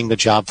is doing the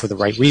job for the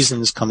right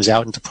reasons, comes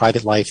out into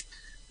private life.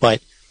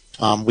 But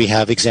we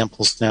have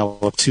examples now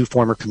of 2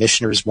 former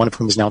commissioners, one of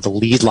whom is now the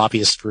lead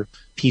lobbyist for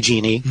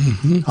PG&E,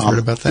 heard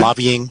about that.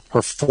 lobbying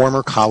her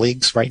former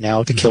colleagues right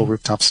now to kill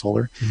rooftop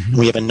solar. And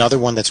we have another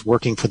one that's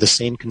working for the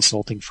same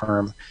consulting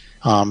firm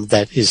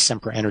that is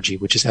Sempra Energy,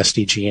 which is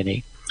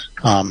SDG&E.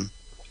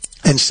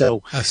 And so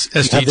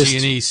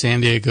SDG&E,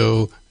 San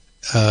Diego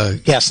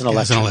Gas and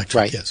Electric,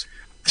 right? Yes.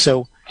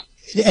 So,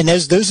 and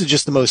those are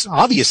just the most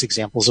obvious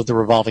examples of the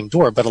revolving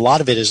door, but a lot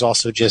of it is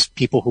also just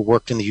people who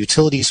worked in the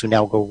utilities who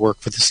now go work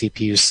for the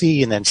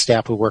CPUC, and then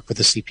staff who work for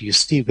the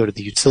CPUC who go to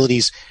the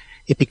utilities.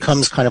 it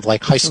becomes kind of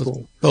like high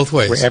school. Both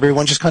ways. Where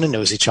everyone just kind of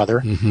knows each other,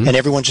 and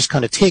everyone just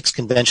kind of takes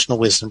conventional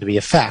wisdom to be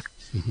a fact.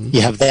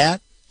 You have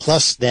that,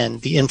 plus then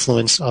the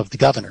influence of the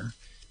governor,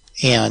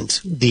 and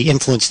the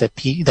influence that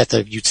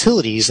the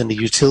utilities and the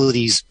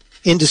utilities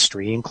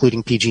industry,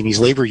 including PG&E's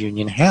labor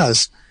union,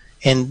 has.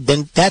 And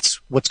then that's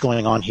what's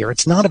going on here.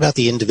 It's not about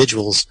the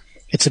individuals.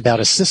 It's about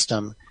a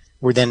system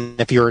where then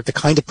if you're the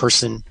kind of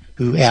person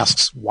who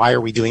asks, why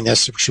are we doing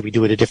this? Or should we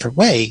do it a different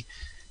way?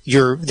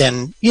 You're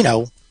then,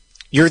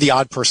 you're the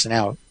odd person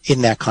out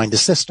in that kind of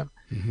system.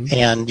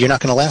 And you're not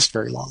going to last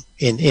very long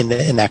in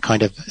that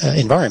kind of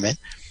environment.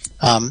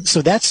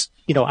 So that's,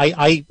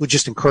 I would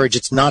just encourage,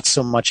 it's not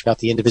so much about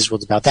the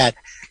individuals, about that.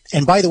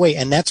 And by the way,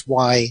 and that's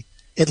why,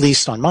 at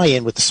least on my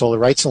end with the Solar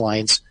Rights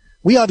Alliance,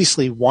 we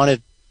obviously want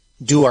to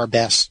do our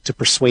best to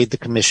persuade the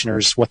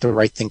commissioners what the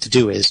right thing to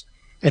do is.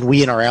 And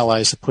we and our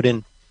allies have put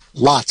in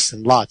lots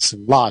and lots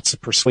and lots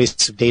of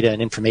persuasive data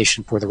and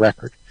information for the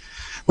record.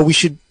 But we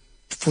should,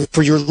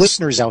 for your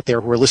listeners out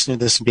there who are listening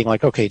to this and being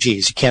like, okay,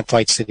 geez, you can't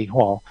fight City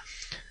Hall.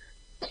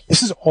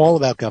 This is all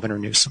about Governor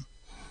Newsom.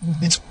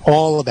 It's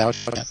all about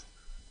him.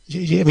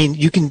 I mean,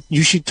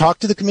 you should talk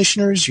to the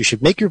commissioners. You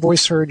should make your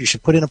voice heard. You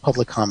should put in a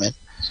public comment.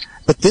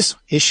 But this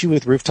issue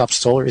with rooftop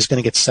solar is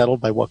going to get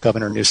settled by what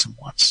Governor Newsom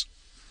wants.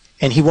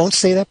 And he won't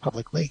say that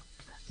publicly,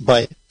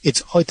 but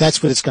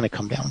that's what it's going to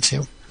come down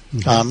to.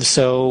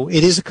 So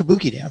it is a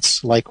kabuki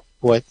dance, like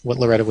what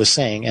Loretta was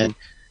saying. And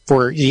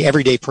for the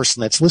everyday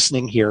person that's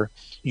listening here,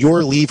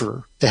 your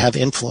lever to have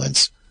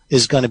influence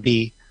is going to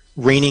be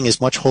raining as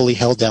much holy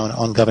hell down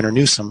on Governor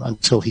Newsom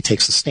until he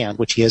takes a stand,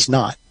 which he has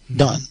not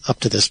done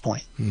up to this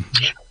point.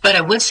 But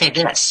I would say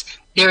this.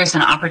 There is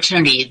an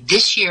opportunity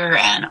this year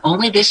and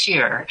only this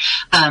year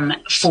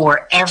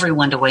for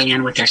everyone to weigh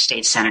in with their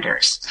state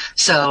senators.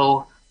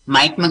 So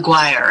Mike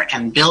McGuire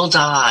and Bill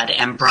Dodd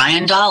and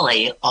Brian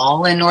Dahle,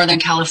 all in Northern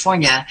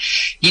California,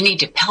 you need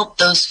to pelt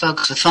those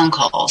folks with phone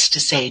calls to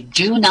say,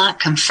 do not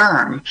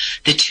confirm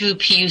the two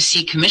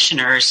PUC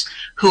commissioners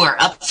who are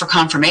up for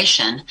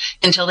confirmation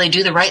until they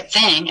do the right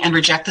thing and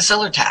reject the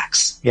solar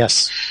tax.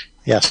 Yes.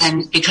 Yes.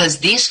 And because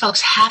these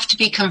folks have to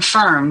be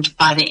confirmed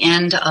by the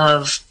end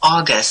of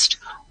August,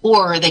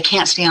 or they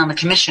can't stay on the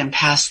commission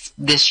past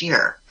this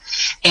year.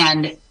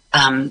 And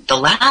the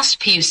last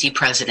PUC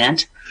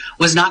president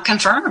was not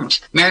confirmed.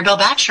 Maribel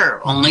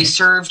Batcher only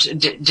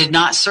did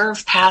not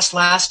serve past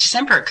last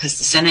December because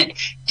the Senate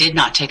did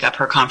not take up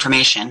her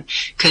confirmation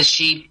because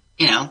she,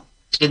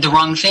 did the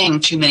wrong thing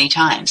too many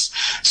times.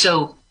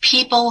 So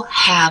people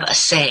have a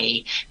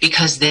say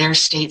because their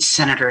state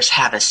senators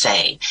have a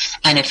say.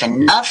 And if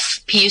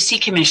enough PUC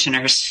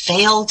commissioners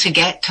fail to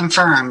get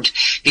confirmed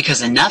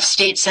because enough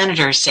state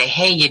senators say,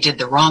 hey, you did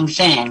the wrong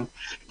thing,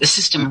 the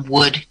system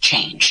would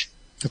change.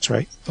 That's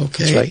right.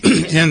 Okay. That's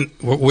right. And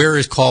where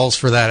is calls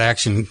for that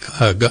action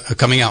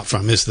coming out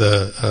from? Is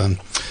the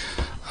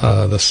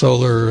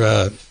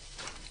solar,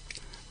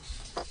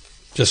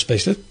 just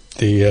spaced it,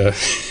 the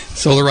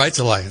Solar Rights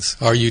Alliance?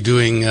 Are you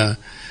doing,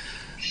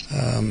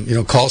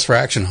 calls for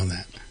action on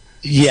that?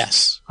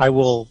 Yes, I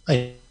will.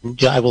 I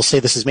will say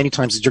this as many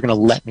times as you're going to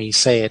let me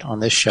say it on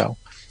this show.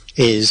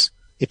 Is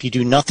if you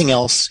do nothing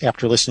else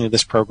after listening to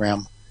this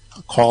program,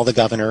 call the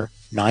governor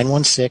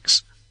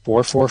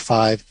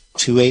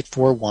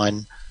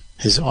 916-445-2841.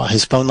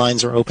 His phone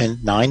lines are open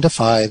 9 to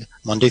 5,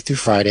 Monday through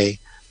Friday,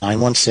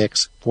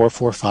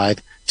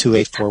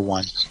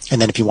 916-445-2841.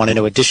 And then if you want to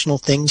know additional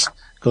things,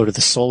 go to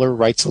the Solar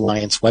Rights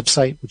Alliance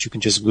website, which you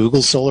can just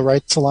Google Solar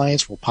Rights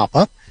Alliance, will pop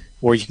up,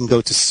 or you can go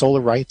to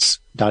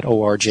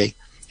solarrights.org.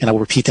 And I will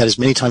repeat that as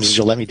many times as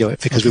you'll let me do it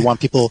because we want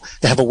people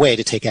to have a way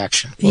to take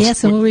action.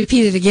 Yes, and we'll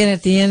repeat it again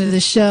at the end of the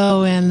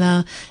show. And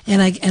I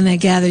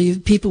gather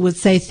people would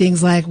say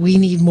things like, "We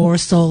need more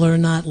solar,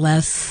 not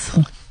less."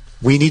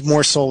 We need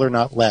more solar,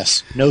 not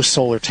less. No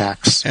solar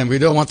tax. And we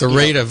don't want the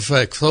rate of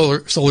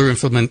solar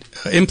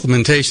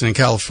implementation in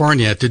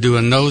California to do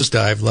a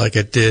nosedive like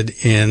it did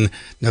in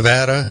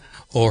Nevada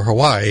or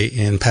Hawaii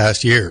in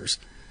past years.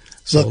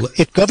 So look,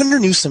 if Governor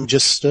Newsom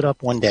just stood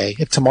up one day,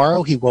 if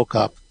tomorrow he woke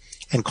up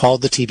and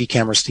called the TV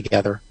cameras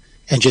together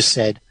and just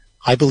said,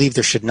 I believe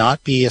there should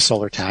not be a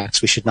solar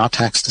tax. We should not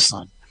tax the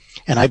sun.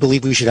 And I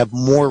believe we should have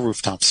more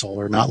rooftop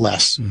solar, not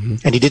less.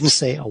 And he didn't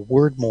say a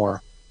word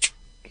more.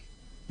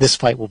 This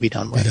fight will be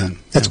done with.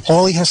 That's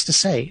all he has to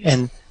say.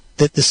 And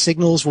that the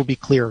signals will be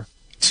clear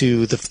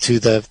to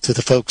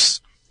the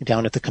folks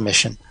down at the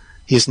commission.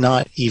 He has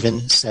not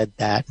even said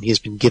that. He has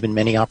been given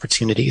many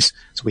opportunities.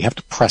 So we have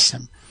to press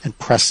him and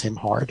press him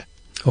hard.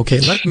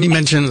 Okay, let me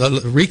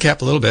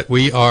recap a little bit.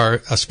 We are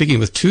speaking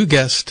with two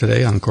guests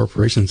today on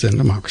Corporations and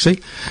Democracy.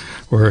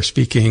 We're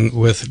speaking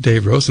with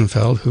Dave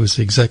Rosenfeld, who is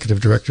the Executive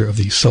Director of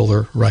the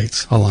Solar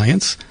Rights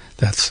Alliance.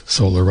 That's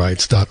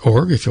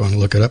solarrights.org if you want to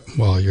look it up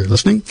while you're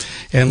listening.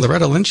 And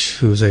Loretta Lynch,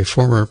 who's a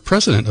former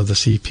president of the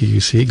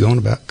CPUC,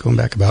 going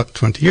back about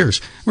 20 years.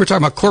 We're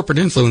talking about corporate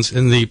influence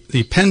in the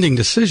pending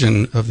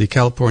decision of the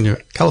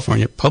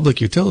California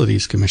Public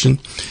Utilities Commission.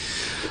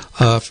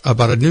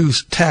 about a new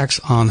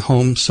tax on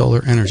home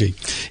solar energy.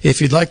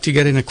 If you'd like to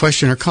get in a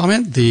question or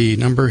comment, the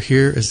number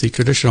here is the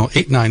traditional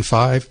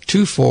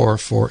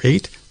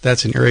 895-2448.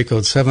 That's in area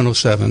code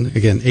 707.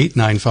 Again,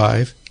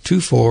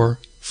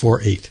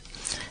 895-2448.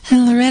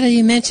 And Loretta,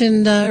 you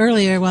mentioned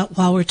earlier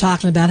while we're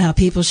talking about how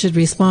people should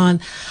respond,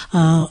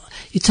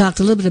 you talked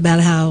a little bit about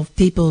how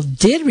people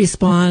did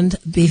respond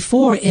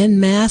before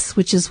en masse,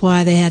 which is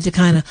why they had to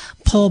kind of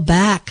pull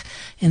back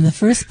in the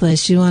first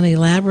place. Do you want to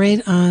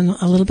elaborate on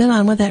a little bit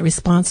on what that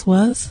response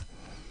was?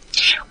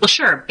 Well,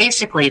 sure.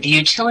 Basically, the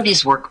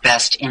utilities work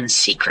best in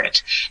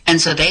secret.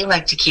 And so they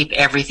like to keep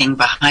everything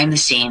behind the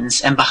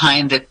scenes and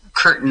behind the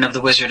curtain of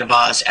the Wizard of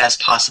Oz as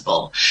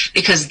possible,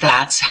 because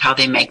that's how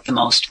they make the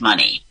most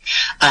money.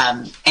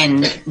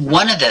 And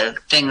one of the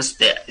things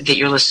that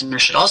your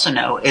listeners should also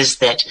know is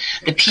that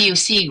the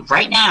PUC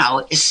right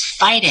now is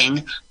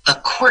fighting a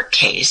court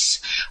case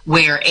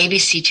where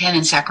ABC 10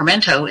 in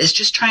Sacramento is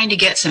just trying to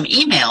get some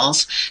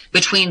emails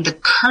between the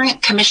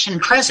current commission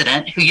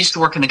president, who used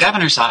to work in the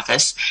governor's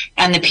office,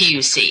 and the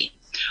PUC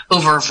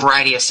over a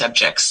variety of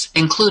subjects,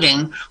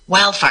 including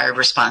wildfire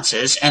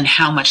responses and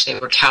how much they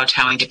were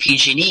kowtowing to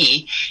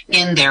PG&E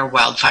in their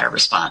wildfire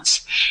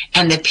response.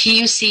 And the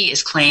PUC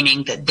is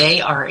claiming that they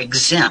are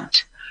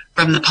exempt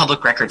from the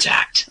Public Records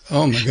Act.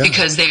 Oh my God.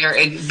 Because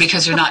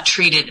they're not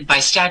treated by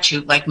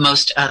statute like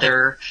most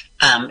other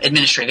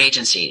administrative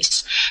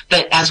agencies.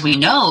 But as we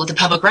know, the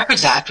Public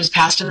Records Act was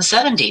passed in the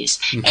 70s,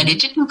 and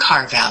it didn't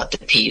carve out the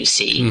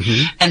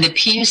PUC. And the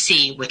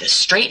PUC, with a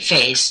straight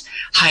face,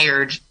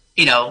 hired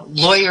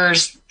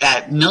lawyers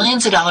at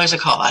millions of dollars a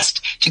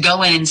cost to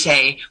go in and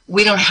say,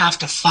 we don't have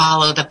to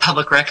follow the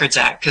Public Records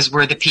Act because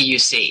we're the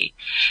PUC.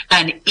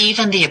 And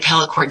even the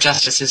appellate court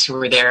justices who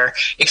were there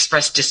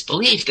expressed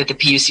disbelief that the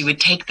PUC would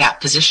take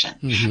that position.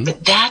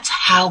 But that's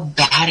how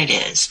bad it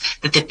is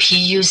that the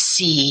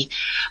PUC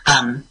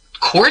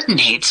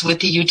coordinates with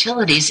the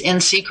utilities in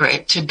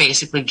secret to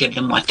basically give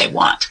them what they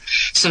want.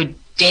 So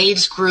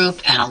Dave's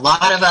group and a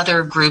lot of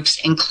other groups,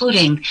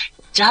 including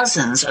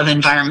dozens of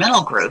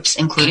environmental groups,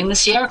 including the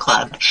Sierra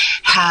Club,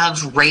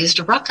 have raised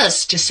a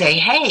ruckus to say,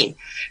 hey,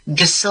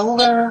 the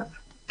solar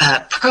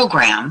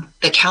program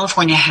that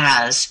California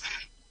has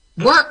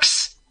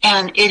works,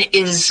 and it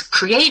is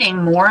creating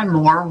more and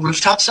more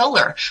rooftop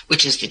solar,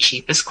 which is the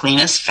cheapest,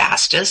 cleanest,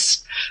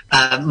 fastest,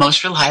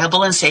 most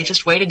reliable and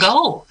safest way to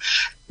go.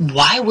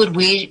 Why would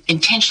we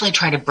intentionally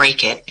try to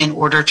break it in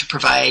order to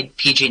provide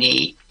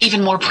PG&E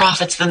even more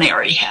profits than they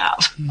already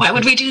have? Why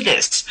would we do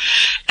this?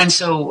 And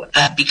so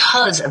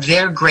because of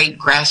their great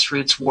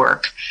grassroots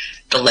work,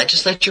 the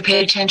legislature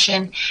paid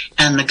attention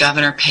and the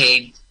governor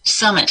paid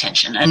some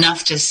attention,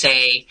 enough to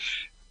say,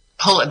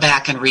 pull it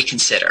back and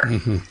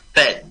reconsider.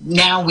 But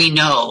now we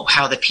know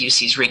how the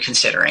PUC is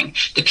reconsidering.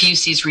 The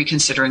PUC is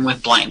reconsidering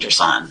with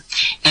blinders on.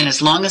 And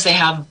as long as they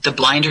have the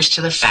blinders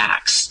to the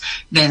facts,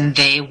 then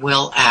they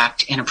will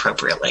act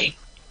inappropriately.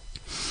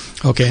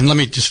 Okay, and let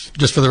me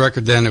just for the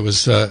record then, it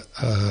was,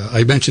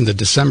 I mentioned the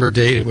December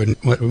date when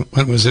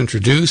it was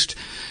introduced,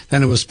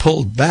 then it was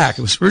pulled back.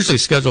 It was originally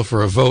scheduled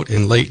for a vote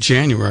in late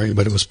January,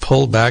 but it was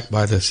pulled back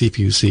by the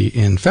CPUC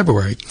in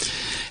February,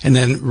 and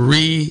then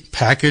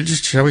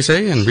repackaged, shall we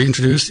say, and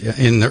reintroduced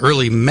in the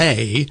early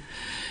May,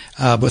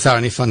 without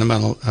any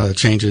fundamental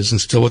changes, and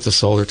still with the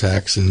solar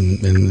tax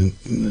and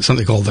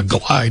something called the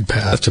glide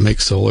path to make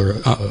solar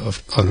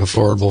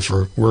unaffordable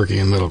for working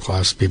and middle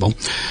class people,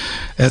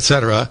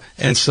 etc.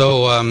 And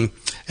so, and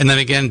then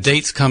again,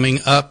 dates coming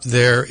up.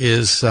 There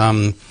is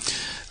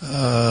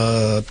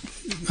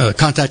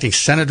contacting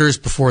senators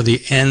before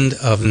the end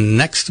of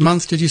next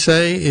month. Did you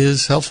say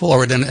is helpful,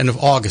 or then end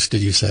of August?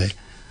 Did you say?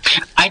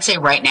 I'd say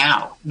right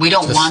now. We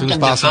don't want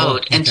them to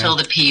vote until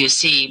the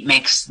PUC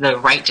makes the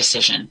right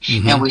decision.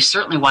 And we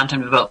certainly want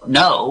them to vote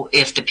no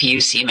if the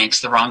PUC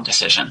makes the wrong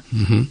decision.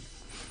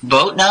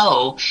 Vote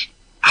no.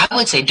 I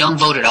would say don't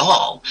vote at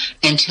all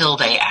until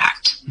they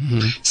act.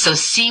 So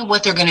see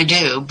what they're going to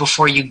do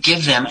before you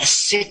give them a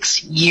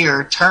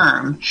 6-year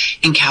term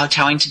in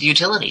kowtowing to the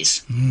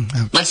utilities.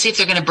 Let's see if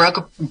they're going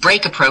to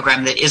break a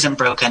program that isn't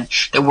broken,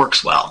 that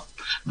works well,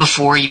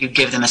 before you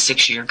give them a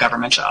 6-year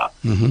government job.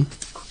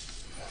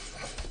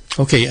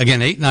 Okay,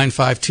 again,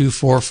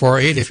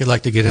 895-2448 if you'd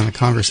like to get in a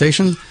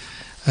conversation.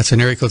 That's an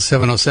area code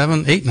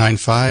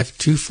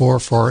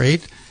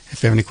 707-895-2448.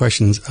 If you have any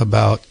questions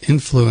about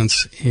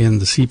influence in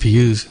the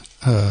CPU's,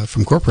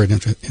 from corporate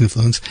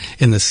influence,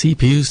 in the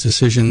CPU's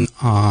decision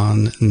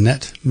on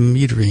net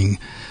metering,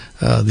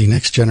 the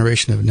next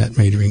generation of net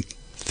metering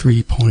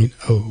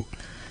 3.0.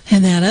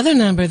 And that other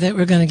number that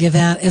we're going to give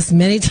out as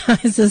many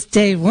times as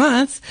Dave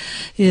wants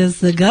is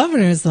the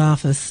governor's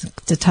office.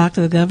 To talk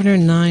to the governor,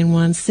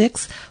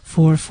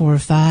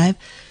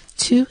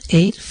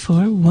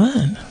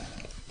 916-445-2841.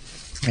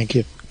 Thank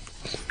you.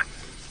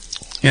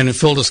 And in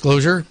full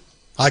disclosure,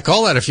 I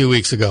called that a few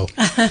weeks ago.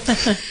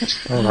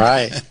 All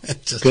right.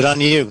 Good on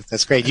you.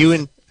 That's great. You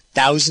and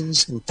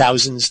thousands and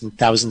thousands and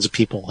thousands of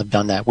people have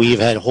done that. We've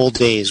had whole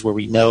days where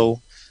we know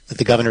that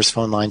the governor's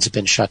phone lines have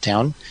been shut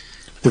down.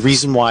 The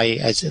reason why,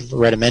 as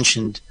Loretta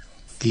mentioned,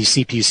 the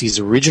CPUC's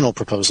original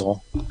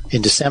proposal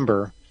in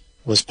December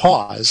was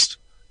paused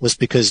was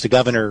because the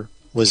governor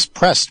was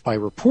pressed by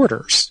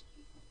reporters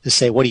to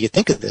say, what do you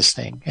think of this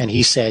thing? And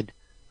he said,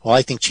 well,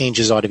 I think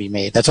changes ought to be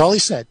made. That's all he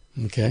said.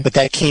 Okay. But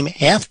that came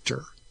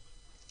after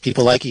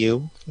people like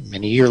you,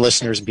 many of your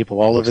listeners, and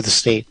people all over the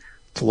state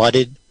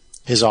flooded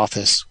his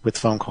office with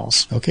phone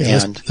calls. Okay,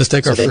 let's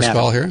take our first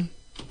call here.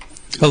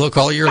 Hello,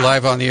 caller. You're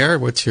live on the air.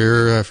 What's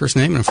your first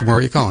name and from where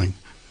are you calling?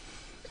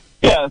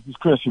 Yeah, this is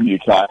Chris from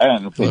Utah,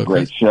 and it's a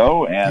great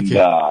show, and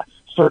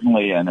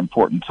certainly an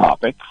important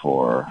topic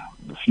for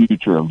the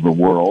future of the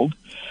world.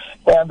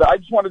 And I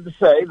just wanted to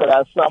say that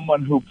as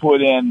someone who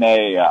put in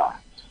a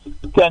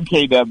 10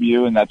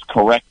 kW, and that's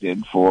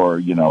corrected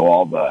for,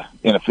 all the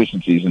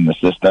inefficiencies in the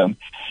system,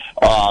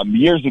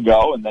 years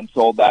ago, and then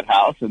sold that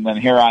house, and then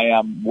here I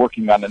am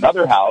working on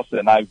another house,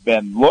 and I've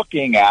been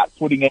looking at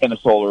putting in a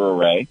solar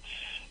array,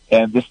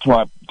 and this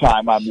time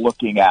I'm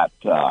looking at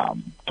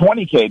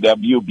 20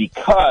 kW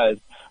because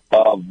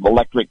of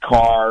electric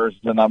cars,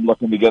 and I'm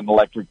looking to get an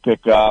electric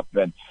pickup,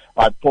 and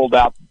I pulled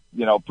out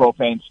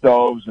propane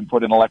stoves and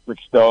put in electric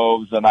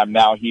stoves, and I'm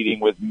now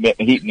heating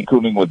and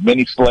cooling with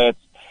mini splits,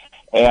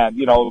 and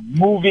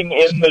moving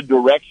in the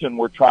direction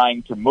we're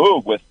trying to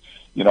move with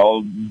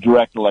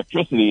direct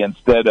electricity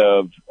instead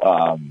of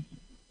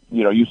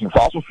using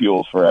fossil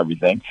fuels for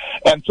everything.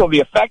 And so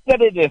the effect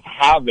that it is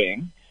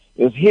having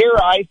is here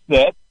I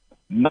sit,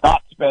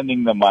 not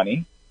spending the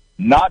money,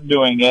 not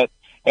doing it,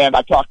 and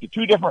I talked to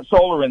two different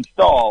solar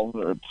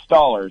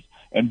installers,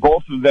 and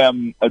both of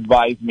them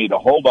advised me to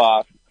hold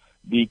off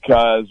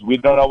because we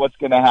don't know what's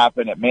going to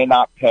happen. It may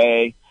not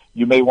pay.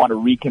 You may want to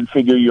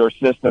reconfigure your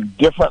system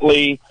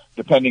differently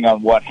depending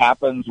on what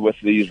happens with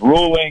these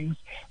rulings.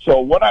 So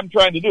what I'm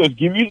trying to do is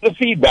give you the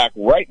feedback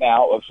right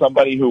now of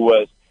somebody who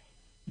was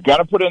going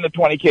to put in the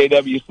 20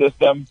 kW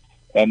system,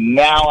 and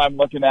now I'm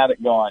looking at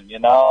it going,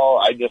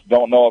 I just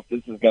don't know if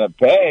this is going to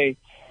pay,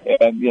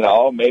 and,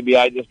 maybe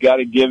I just got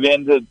to give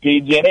in to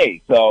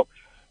PG&E. So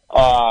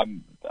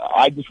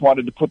I just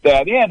wanted to put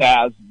that in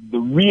as the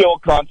real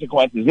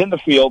consequences in the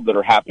field that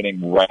are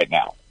happening right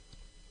now.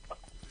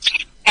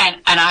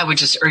 And I would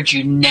just urge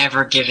you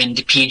never give in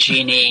to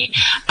PG&E.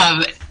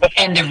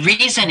 And the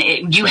reason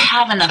you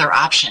have another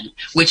option,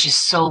 which is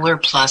solar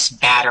plus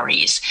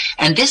batteries.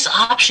 And this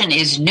option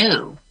is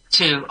new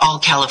to all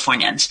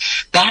Californians.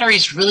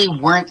 Batteries really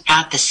weren't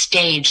at the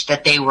stage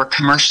that they were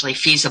commercially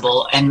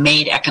feasible and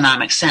made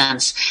economic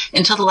sense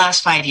until the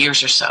last 5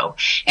 years or so.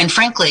 And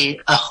frankly,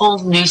 a whole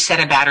new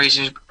set of batteries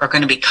are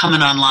going to be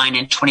coming online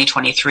in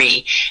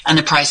 2023, and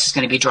the price is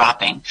going to be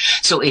dropping.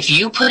 So if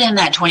you put in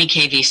that 20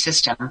 kV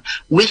system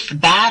with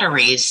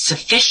batteries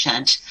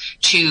sufficient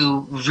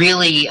to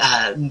really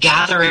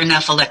gather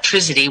enough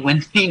electricity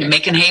when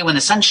making hay when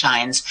the sun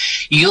shines,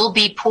 you'll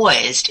be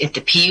poised. If the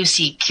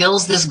PUC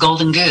kills this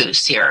golden goose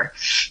here,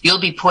 you'll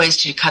be poised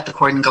to cut the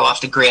cord and go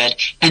off the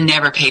grid and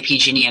never pay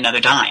PG&E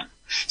another dime.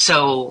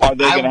 So are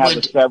they going to have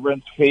a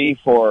severance fee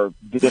for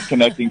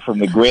disconnecting from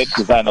the grid?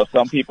 Because I know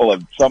some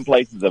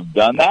places have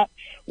done that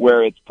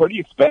where it's pretty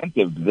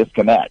expensive to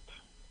disconnect.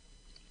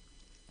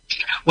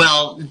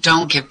 Well,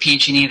 don't give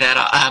PG&E that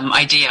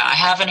idea. I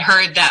haven't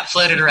heard that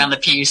floated around the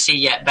PUC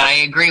yet, but I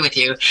agree with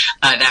you.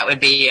 That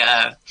would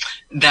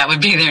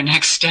be their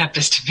next step,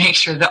 is to make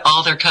sure that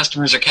all their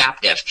customers are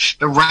captive.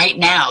 But right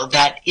now,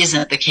 that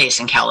isn't the case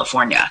in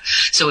California.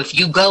 So if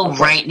you go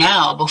right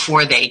now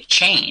before they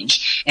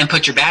change and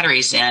put your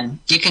batteries in,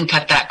 you can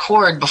cut that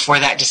cord before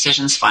that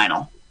decision's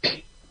final.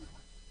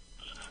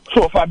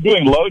 So if I'm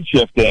doing load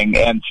shifting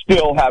and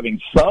still having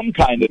some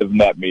kind of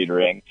net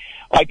metering,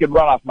 I could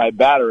run off my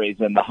batteries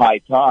in the high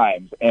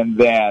times and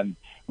then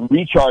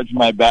recharge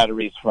my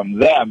batteries from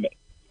them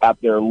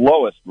at their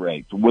lowest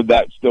rates. Would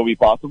that still be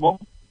possible?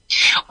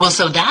 Well,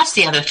 so that's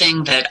the other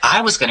thing that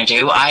I was going to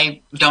do.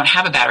 I don't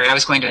have a battery. I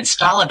was going to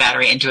install a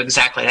battery and do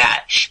exactly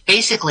that.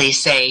 Basically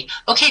say,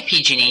 okay,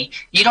 PG&E,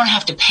 you don't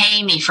have to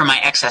pay me for my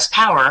excess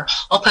power.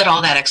 I'll put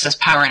all that excess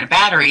power in a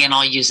battery and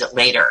I'll use it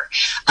later.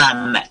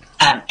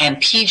 And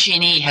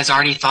PG&E has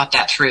already thought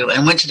that through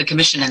and went to the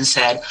commission and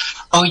said,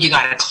 oh, you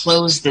got to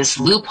close this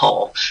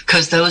loophole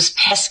because those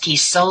pesky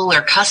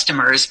solar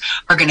customers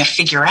are going to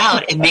figure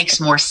out it makes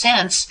more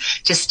sense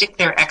to stick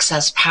their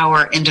excess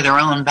power into their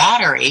own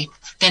battery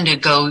than to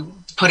go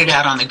put it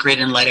out on the grid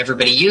and let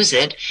everybody use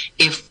it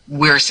if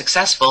we're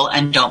successful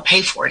and don't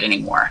pay for it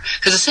anymore.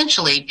 Because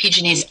essentially,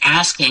 PG&E is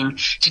asking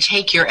to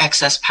take your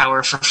excess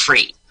power for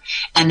free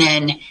and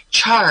then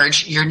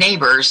charge your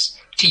neighbors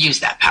to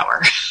use that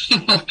power.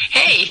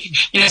 Hey,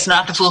 it's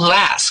not the fool who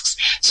asks.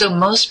 So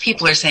most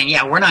people are saying,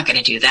 yeah, we're not going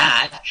to do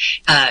that.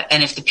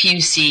 And if the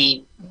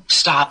PUC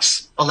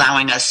stops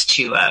allowing us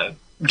to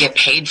get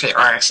paid for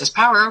our excess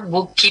power,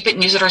 we'll keep it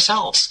and use it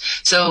ourselves.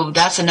 So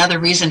that's another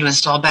reason to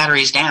install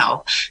batteries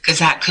now, because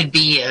that could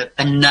be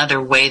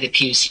another way the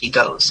PUC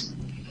goes.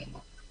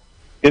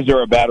 Is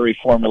there a battery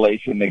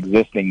formulation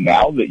existing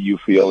now that you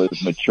feel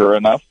is mature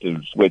enough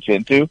to switch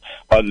into,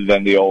 other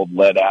than the old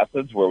lead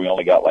acids where we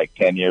only got like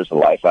 10 years of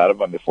life out of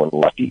them if we're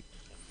lucky?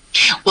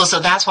 Well, so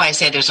that's why I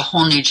say there's a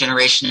whole new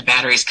generation of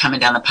batteries coming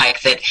down the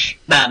pike that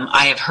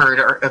I have heard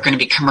are going to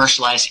be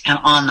commercialized and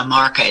on the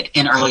market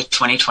in early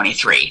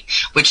 2023,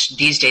 which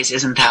these days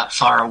isn't that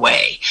far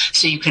away.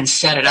 So you can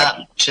set it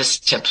up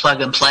just to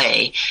plug and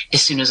play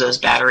as soon as those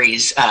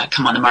batteries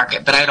come on the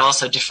market. But I'd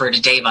also defer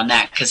to Dave on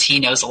that because he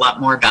knows a lot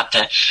more about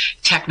the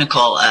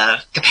technical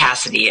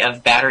capacity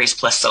of batteries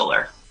plus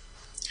solar.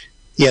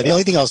 Yeah, the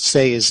only thing I'll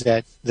say is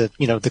that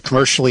the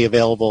commercially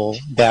available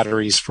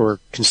batteries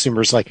for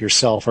consumers like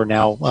yourself are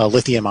now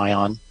lithium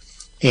ion,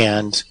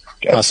 and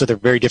so they're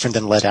very different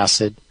than lead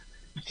acid.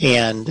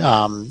 And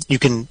you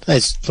can,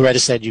 as Loretta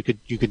said, you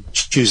could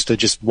choose to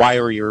just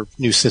wire your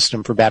new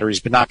system for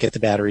batteries but not get the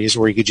batteries,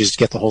 or you could just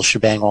get the whole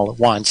shebang all at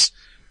once.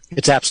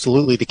 It's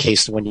absolutely the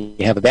case that when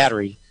you have a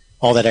battery,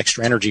 all that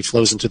extra energy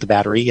flows into the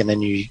battery, and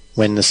then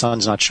when the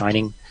sun's not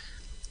shining,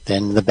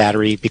 then the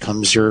battery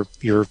becomes your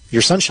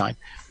sunshine.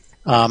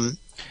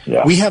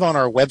 We have on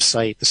our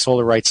website, the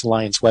Solar Rights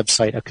Alliance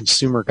website, a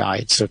consumer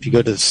guide. So if you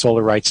go to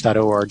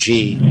solarrights.org,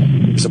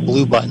 there's a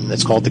blue button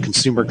that's called the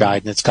Consumer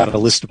Guide, and it's got a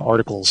list of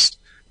articles.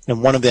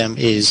 And one of them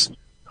is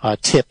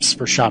tips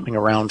for shopping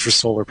around for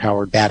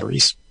solar-powered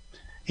batteries.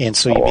 And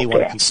so you may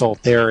want to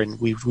consult there, and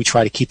we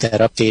try to keep that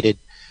updated.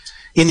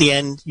 In the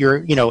end,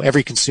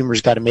 every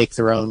consumer's got to make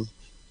their own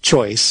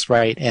choice,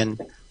 right?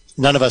 And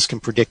none of us can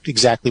predict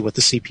exactly what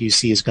the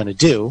CPUC is going to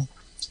do.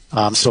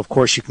 So, of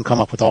course, you can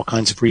come up with all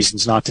kinds of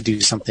reasons not to do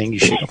something. You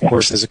should, of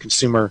course, as a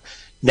consumer,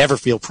 never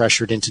feel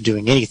pressured into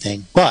doing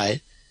anything.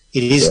 But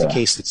it is the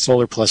case that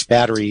solar plus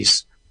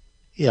batteries,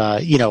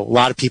 a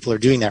lot of people are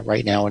doing that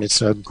right now, and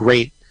it's a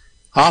great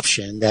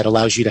option that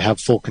allows you to have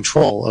full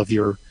control of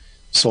your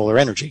solar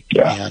energy.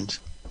 Yeah. And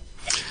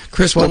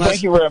Chris,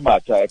 thank you very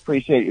much. I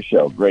appreciate your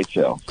show. Great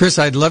show. Chris,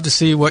 I'd love to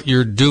see what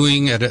you're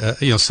doing at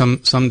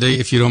someday,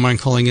 if you don't mind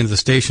calling into the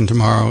station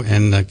tomorrow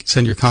and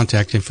send your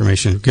contact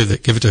information. Give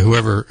it to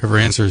whoever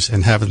answers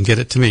and have them get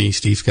it to me,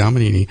 Steve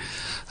Scalmanini.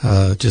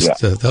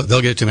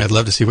 They'll get it to me. I'd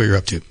love to see what you're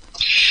up to.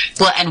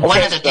 Well, and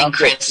one other thing,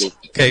 Chris.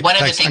 Okay,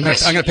 I'm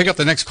going to pick up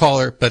the next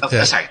caller, but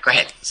sorry. Go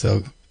ahead.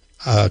 So,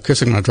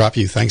 Chris, I'm going to drop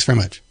you. Thanks very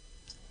much.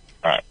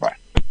 All right. Bye.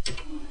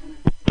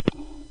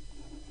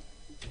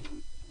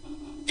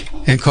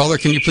 And caller,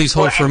 can you please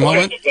hold for a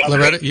moment?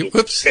 Loretta,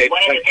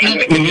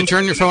 can you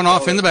turn your phone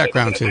off in the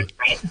background too?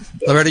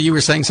 Loretta, you were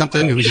saying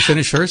something. Would you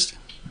finish first?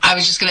 I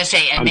was just going to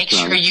say, and make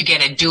sure you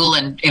get a dual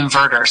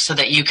inverter so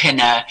that you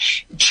can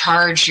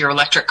charge your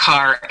electric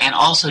car and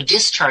also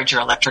discharge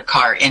your electric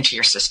car into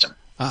your system.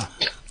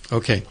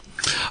 Okay.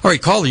 All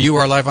right, caller, you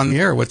are live on the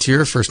air. What's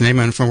your first name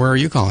and from where are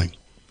you calling?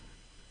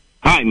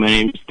 Hi, my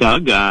name's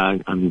Doug.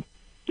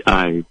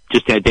 I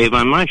just had Dave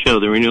on my show,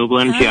 the Renewable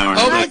Energy Hour.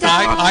 Oh,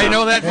 I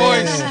know that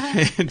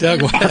voice.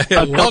 Doug,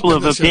 a couple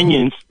of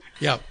opinions.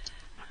 Yeah.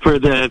 For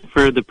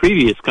the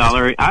previous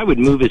caller, I would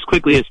move as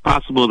quickly as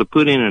possible to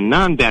put in a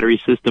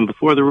non-battery system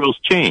before the rules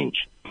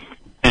change,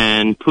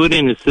 and put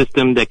in a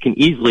system that can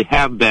easily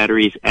have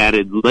batteries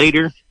added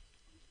later.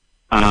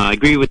 I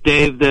agree with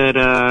Dave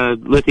that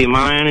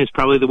lithium-ion is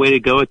probably the way to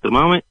go at the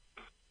moment.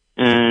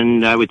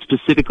 And I would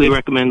specifically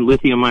recommend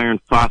lithium iron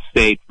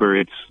phosphate for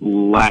its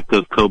lack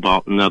of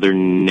cobalt and other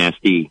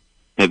nasty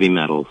heavy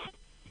metals.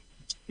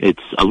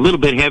 It's a little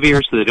bit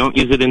heavier, so they don't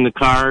use it in the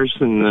cars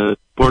and the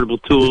portable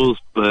tools,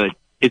 but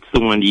it's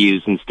the one to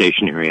use in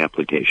stationary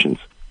applications.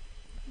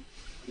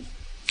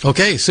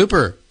 Okay,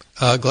 super.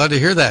 Glad to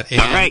hear that.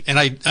 And, all right. And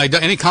I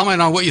any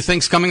comment on what you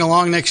think's coming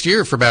along next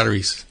year for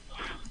batteries?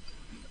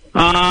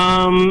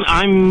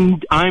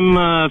 I'm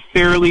a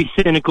fairly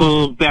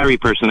cynical battery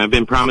person. I've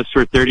been promised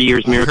for 30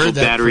 years miracle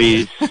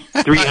batteries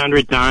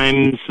 300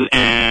 times,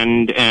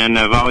 and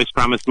I've always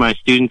promised my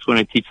students when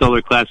I teach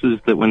solar classes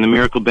that when the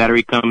miracle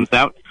battery comes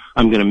out,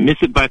 I'm going to miss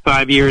it by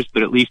 5 years,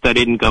 but at least I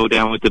didn't go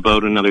down with the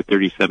boat another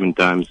 37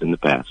 times in the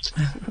past.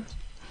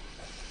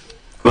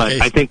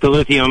 But I think the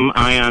lithium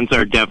ions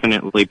are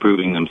definitely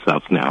proving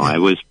themselves now. I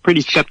was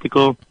pretty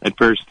skeptical at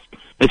first,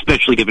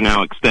 especially given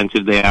how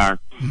expensive they are.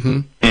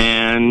 Mm-hmm.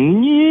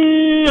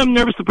 And I'm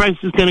nervous the price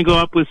is going to go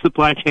up with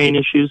supply chain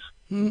issues.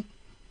 Mm-hmm.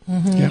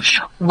 Yeah.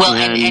 Well,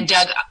 and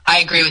Doug, I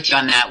agree with you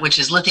on that, which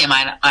is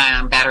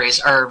lithium-ion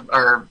batteries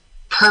are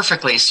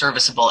perfectly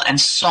serviceable and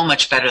so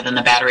much better than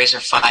the batteries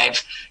of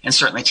 5 and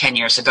certainly 10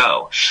 years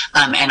ago.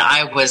 And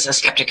I was a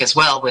skeptic as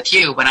well with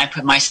you. When I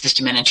put my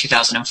system in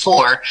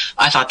 2004,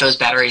 I thought those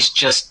batteries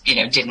just,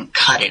 didn't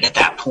cut it at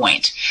that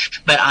point.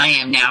 But I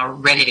am now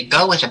ready to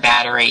go with a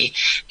battery,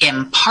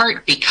 in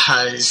part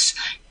because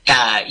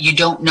you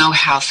don't know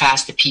how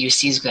fast the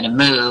PUC is going to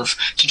move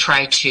to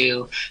try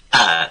to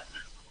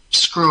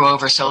screw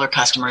over solar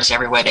customers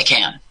every way they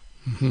can.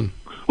 Mm-hmm.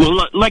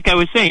 Well, like I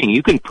was saying,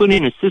 you can put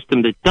in a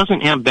system that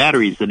doesn't have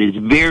batteries that is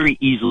very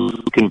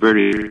easily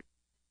converted.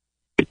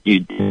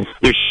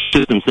 There's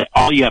systems that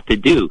all you have to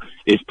do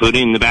is put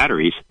in the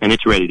batteries, and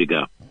it's ready to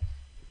go.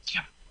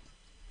 Yeah.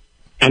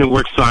 And it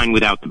works fine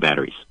without the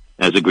batteries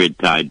as a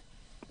grid-tied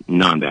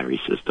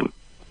non-battery system.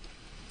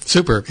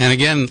 Super. And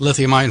again,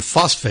 lithium iron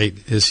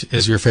phosphate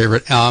is your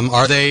favorite.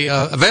 Are they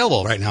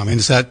available right now? I mean,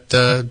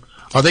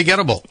 are they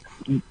gettable?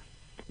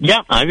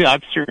 Yeah,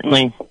 I've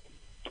certainly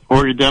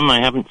ordered them.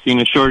 I haven't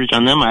seen a shortage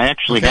on them. I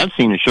actually have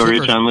seen a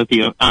shortage on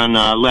lithium, on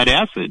lead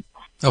acid.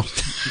 Oh,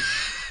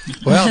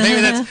 well,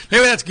 maybe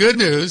that's good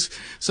news.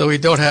 So we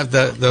don't have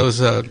those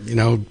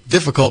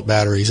difficult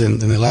batteries, and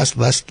they last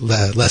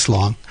less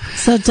long.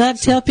 So, Doug,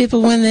 tell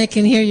people when they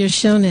can hear your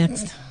show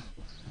next.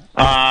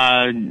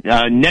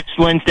 Next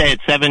Wednesday at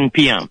 7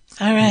 p.m.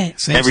 All right.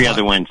 Every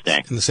other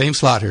Wednesday. In the same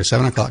slot here,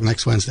 7 o'clock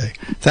next Wednesday.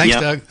 Thanks,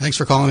 Doug. Thanks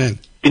for calling in.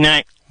 Good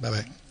night.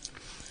 Bye-bye.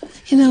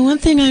 One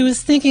thing I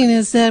was thinking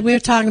is that we were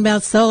talking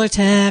about solar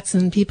tax,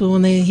 and people,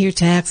 when they hear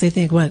tax, they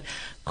think, what,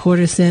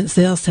 quarter-cent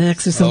sales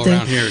tax or something?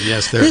 Around here,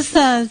 yes. This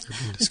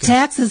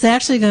tax is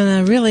actually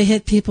going to really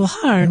hit people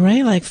hard,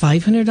 right? Like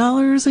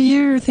 $500 a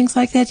year or things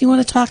like that. Do you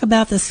want to talk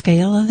about the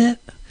scale of it?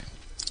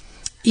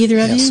 Either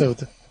of you?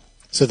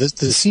 So the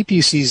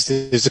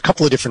CPUCs, there's a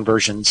couple of different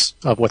versions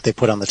of what they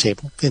put on the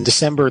table. In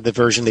December, the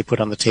version they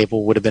put on the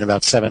table would have been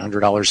about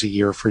 $700 a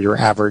year for your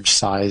average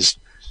sized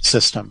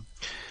system.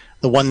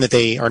 The one that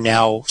they are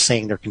now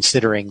saying they're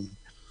considering,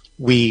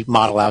 we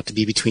model out to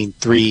be between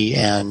 $300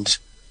 and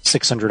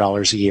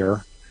 $600 a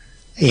year.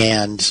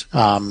 And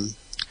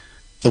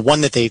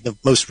the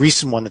most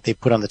recent one that they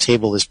put on the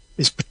table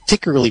is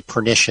particularly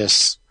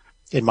pernicious,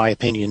 in my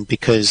opinion,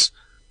 because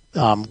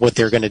what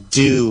they're going to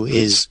do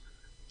is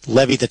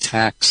levy the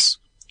tax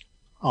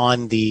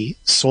on the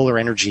solar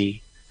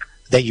energy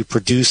that you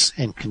produce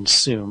and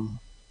consume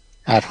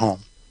at home.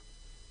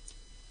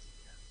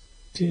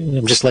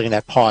 I'm just letting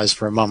that pause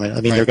for a moment.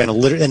 I mean, They're going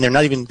to and they're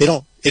not even, they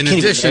don't, they in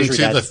addition to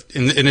the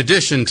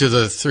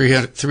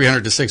 $300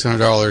 to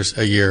 $600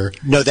 a year.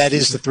 No, that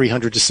is the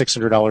 $300 to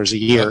 $600 a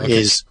year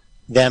is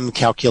them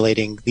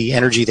calculating the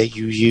energy that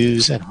you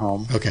use at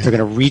home. Okay. They're going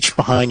to reach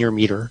behind your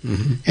meter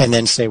and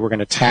then say, we're going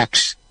to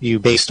tax you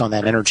based on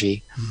that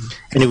energy.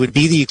 And it would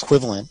be the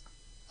equivalent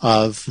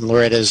of, and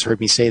Loretta has heard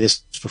me say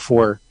this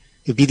before,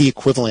 it would be the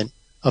equivalent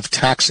of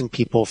taxing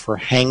people for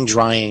hang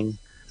drying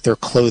their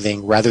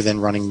clothing rather than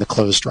running the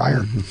clothes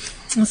dryer.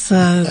 That's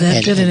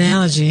a good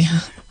analogy.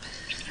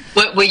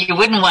 Well, you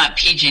wouldn't want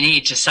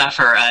PG&E to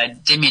suffer a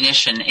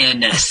diminution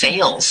in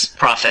sales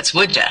profits,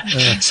 would you?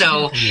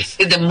 So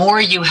the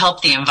more you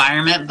help the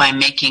environment by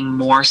making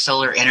more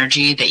solar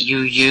energy that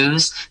you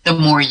use, the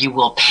more you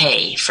will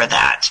pay for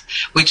that,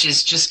 which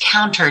is just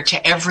counter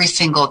to every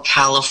single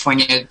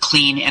California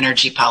clean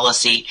energy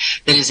policy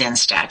that is in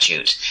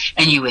statute.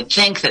 And you would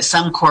think that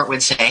some court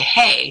would say,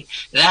 hey,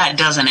 that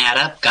doesn't add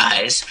up,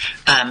 guys.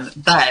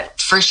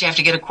 But first you have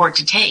to get a court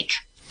to take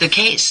the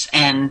case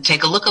and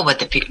take a look at what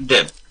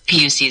the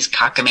PUC's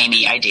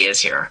cockamamie ideas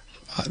here.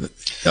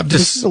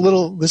 This is a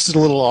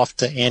little off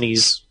to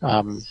Annie's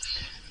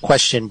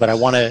question, but I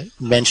want to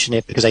mention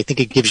it because I think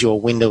it gives you a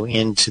window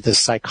into the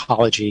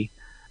psychology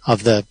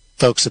of the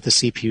folks at the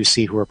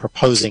CPUC who are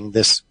proposing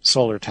this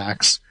solar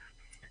tax.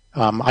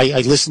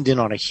 I listened in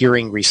on a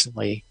hearing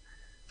recently,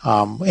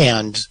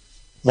 and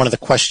one of the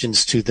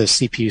questions to the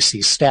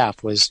CPUC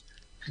staff was,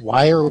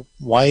 why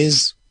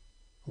is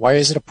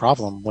it a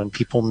problem when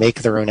people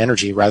make their own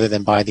energy rather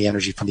than buy the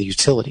energy from the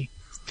utility?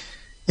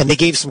 And they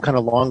gave some kind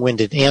of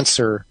long-winded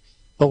answer,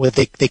 but what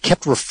they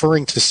kept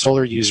referring to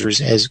solar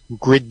users as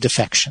grid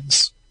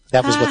defections.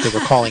 That was what they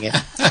were calling it.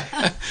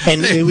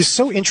 And it was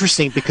so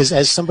interesting because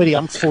as somebody,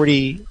 I'm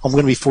going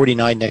to be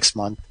 49 next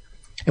month.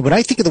 And when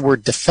I think of the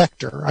word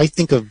defector, I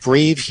think of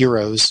brave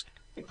heroes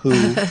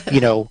who,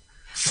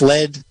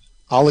 fled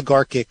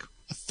oligarchic,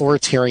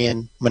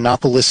 authoritarian,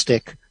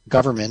 monopolistic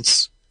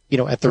governments,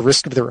 at the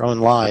risk of their own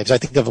lives. I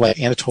think of like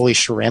Anatoly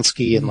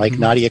Sharansky and like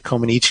Nadia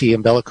Comaneci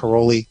and Bela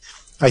Karolyi.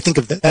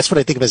 That's what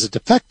I think of as a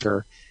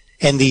defector.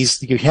 And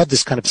you have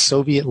this kind of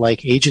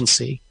Soviet-like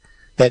agency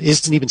that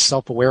isn't even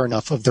self-aware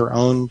enough of their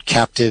own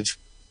captiveness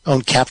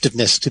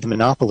to the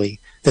monopoly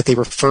that they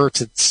refer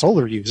to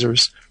solar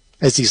users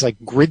as these like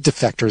grid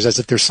defectors, as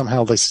if they're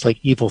somehow this like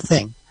evil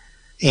thing.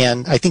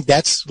 And I think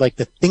that's like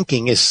the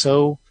thinking is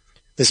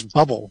this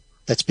bubble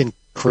that's been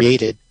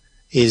created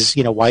is,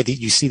 why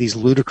you see these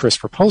ludicrous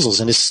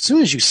proposals. And as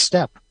soon as you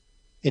step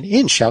an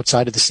inch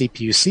outside of the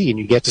CPUC and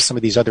you get to some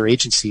of these other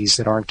agencies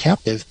that aren't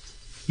captive,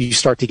 you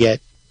start to get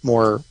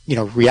more,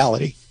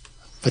 reality.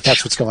 But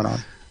that's what's going on.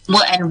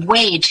 Well, and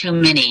way too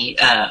many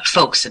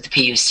folks at the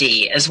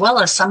PUC, as well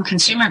as some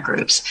consumer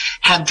groups,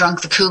 have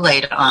drunk the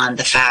Kool-Aid on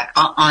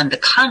the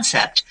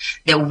concept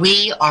that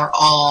we are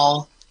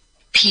all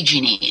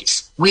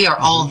PG&Es. We are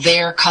all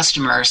their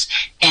customers,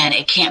 and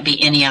it can't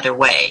be any other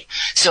way.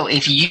 So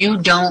if you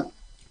don't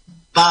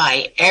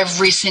buy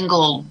every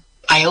single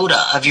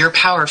iota of your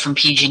power from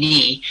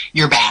PG&E,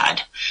 you're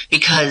bad,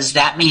 because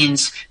that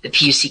means the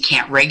PUC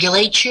can't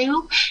regulate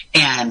you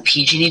and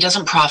PG&E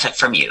doesn't profit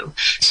from you.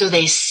 So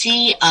they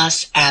see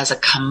us as a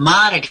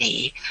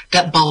commodity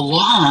that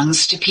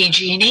belongs to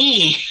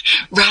PG&E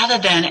rather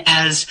than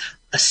as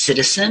a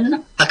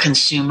citizen, a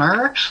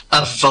consumer,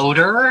 a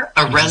voter,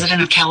 a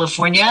resident of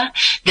California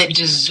that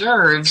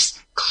deserves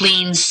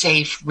clean,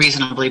 safe,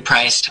 reasonably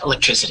priced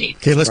electricity.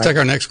 Okay, let's take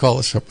our next call.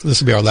 This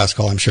will be our last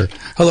call, I'm sure.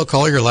 Hello,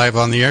 caller. You're live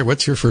on the air.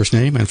 What's your first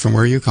name and from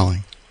where are you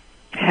calling?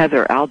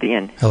 Heather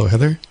Albion. Hello,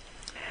 Heather.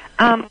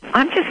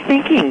 I'm just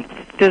thinking,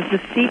 does the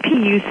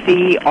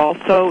CPUC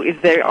also,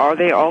 are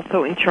they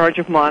also in charge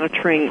of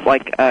monitoring,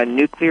 like,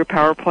 nuclear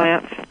power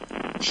plants?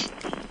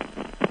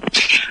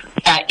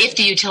 If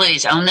the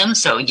utilities own them,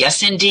 so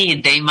yes,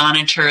 indeed, they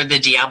monitor the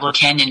Diablo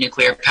Canyon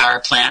nuclear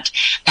power plant,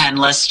 and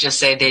let's just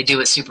say they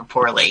do it super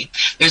poorly.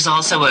 There's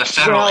also a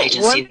federal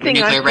agency, the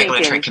Nuclear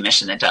Regulatory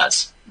Commission, that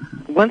does.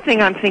 One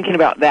thing I'm thinking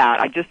about that,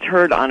 I just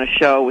heard on a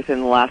show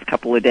within the last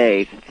couple of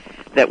days,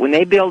 that when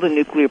they build a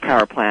nuclear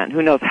power plant,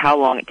 who knows how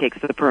long it takes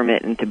the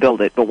permit and to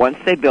build it, but once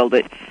they build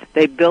it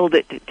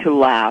to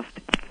last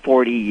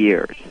 40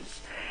 years.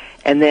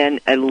 And then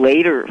a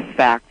later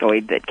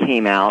factoid that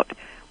came out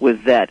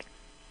was that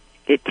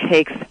it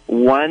takes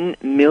 1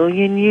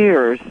 million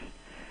years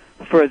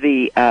for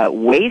the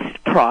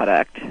waste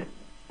product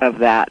of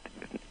that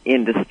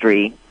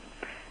industry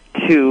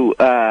to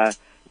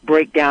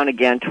break down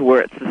again to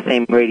where it's the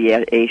same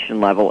radiation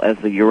level as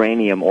the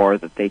uranium ore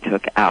that they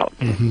took out.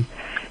 Mm-hmm.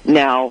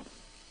 Now,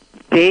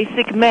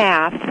 basic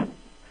math,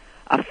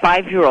 a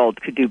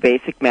 5-year-old could do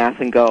basic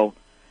math and go,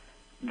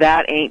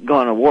 that ain't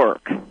going to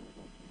work.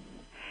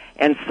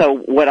 And so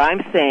what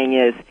I'm saying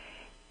is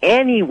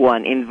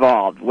anyone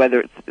involved,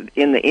 whether it's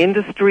in the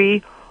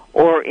industry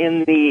or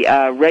in the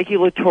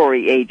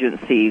regulatory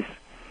agencies,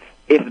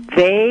 if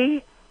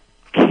they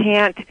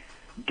can't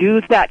do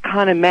that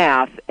kind of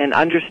math and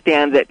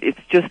understand that it's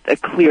just a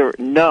clear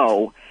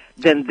no,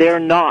 then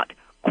they're not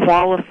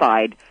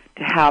qualified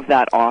to have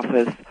that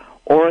office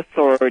or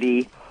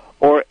authority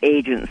or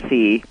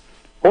agency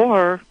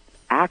or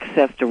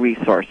access to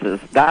resources.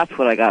 That's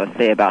what I got to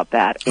say about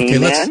that. Okay,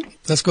 Amen?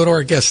 let's go to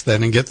our guests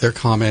then and get their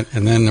comment,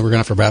 and then we're going to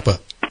have to wrap up.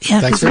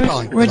 Yeah, thanks for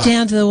calling. We're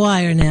down to the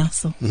wire now.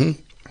 So,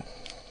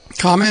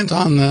 Comment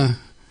on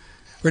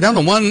we're down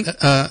to one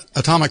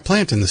atomic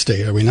plant in the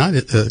state, are we not?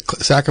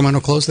 Sacramento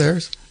closed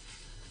theirs?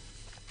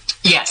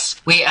 Yes,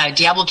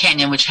 Diablo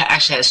Canyon, which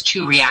actually has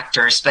 2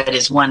 reactors, but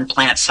is one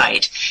plant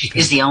site,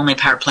 is the only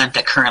power plant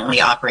that currently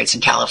operates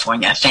in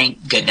California.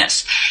 Thank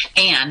goodness.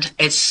 And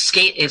it's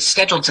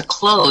scheduled to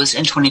close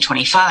in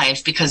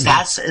 2025 because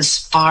that's as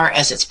far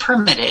as it's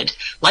permitted,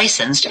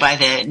 licensed by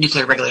the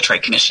Nuclear Regulatory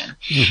Commission.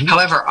 Mm-hmm.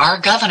 However, our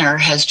governor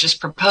has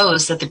just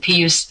proposed that the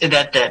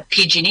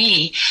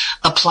PG&E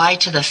apply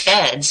to the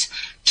feds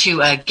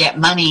to get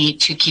money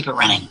to keep it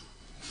running.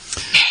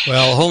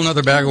 Well, a whole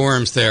nother bag of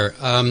worms there.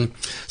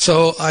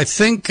 So I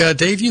think,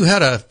 Dave, you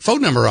had a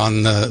phone number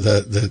on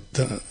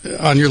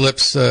on your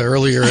lips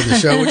earlier in the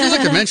show. Would you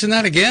like to mention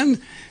that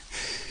again?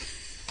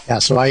 Yeah,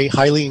 so I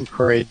highly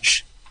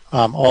encourage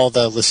all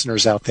the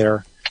listeners out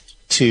there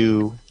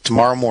to,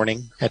 tomorrow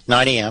morning at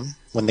 9 a.m.,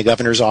 when the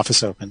governor's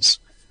office opens,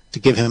 to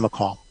give him a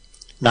call,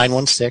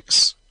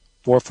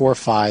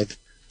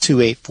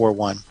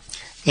 916-445-2841.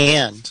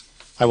 And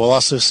I will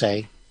also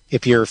say,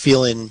 if you're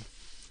feeling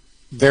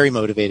very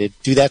motivated,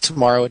 do that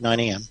tomorrow at 9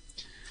 a.m.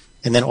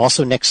 And then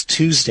also next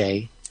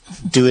Tuesday,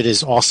 do it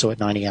as also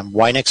at 9 a.m.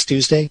 Why next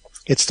Tuesday?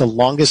 It's the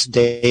longest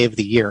day of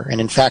the year. And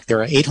in fact,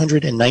 there are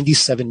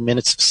 897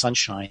 minutes of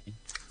sunshine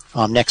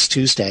next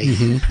Tuesday.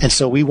 Mm-hmm. And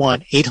so we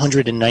want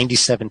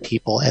 897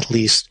 people at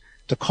least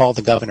to call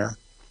the governor,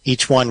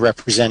 each one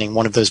representing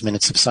one of those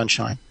minutes of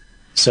sunshine.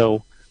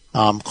 So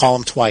call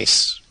him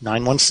twice,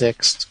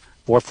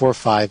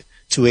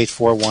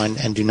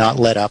 916-445-2841, and do not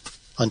let up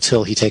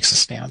until he takes a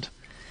stand.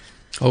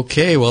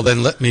 Okay, well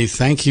then let me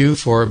thank you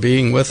for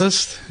being with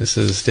us. This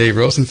is Dave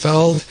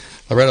Rosenfeld,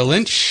 Loretta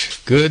Lynch.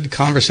 Good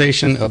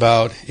conversation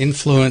about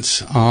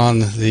influence on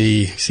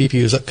the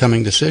CPU's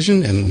upcoming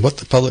decision and what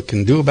the public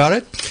can do about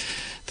it.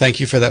 Thank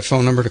you for that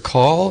phone number to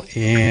call,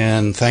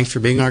 and thanks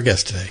for being our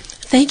guest today.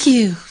 Thank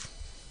you.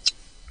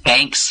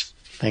 Thanks.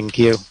 Thank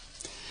you.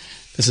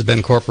 This has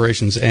been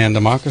Corporations and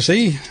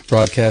Democracy,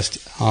 broadcast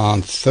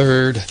on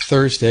third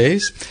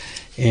Thursdays,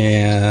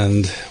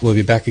 and we'll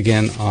be back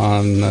again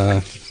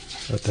on...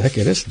 what the heck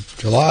it is?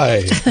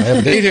 July. I have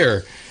a date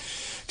here.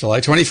 July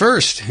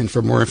 21st. And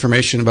for more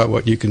information about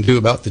what you can do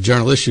about the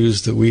general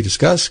issues that we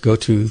discuss, go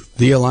to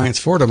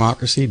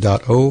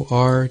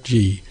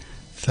thealliancefordemocracy.org.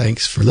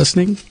 Thanks for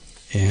listening.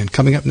 And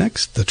coming up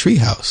next, The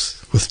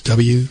Treehouse with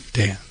W.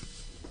 Dan.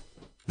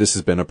 This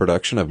has been a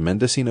production of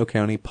Mendocino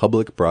County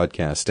Public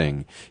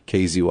Broadcasting,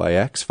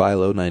 KZYX,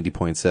 Philo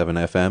 90.7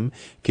 FM,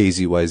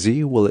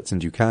 KZYZ, Willits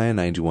and Ukiah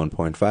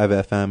 91.5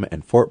 FM,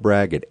 and Fort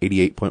Bragg at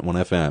 88.1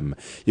 FM.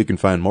 You can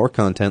find more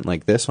content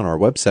like this on our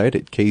website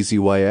at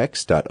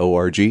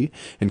kzyx.org,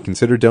 and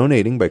consider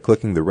donating by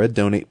clicking the red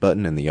donate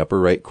button in the upper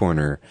right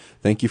corner.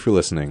 Thank you for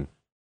listening.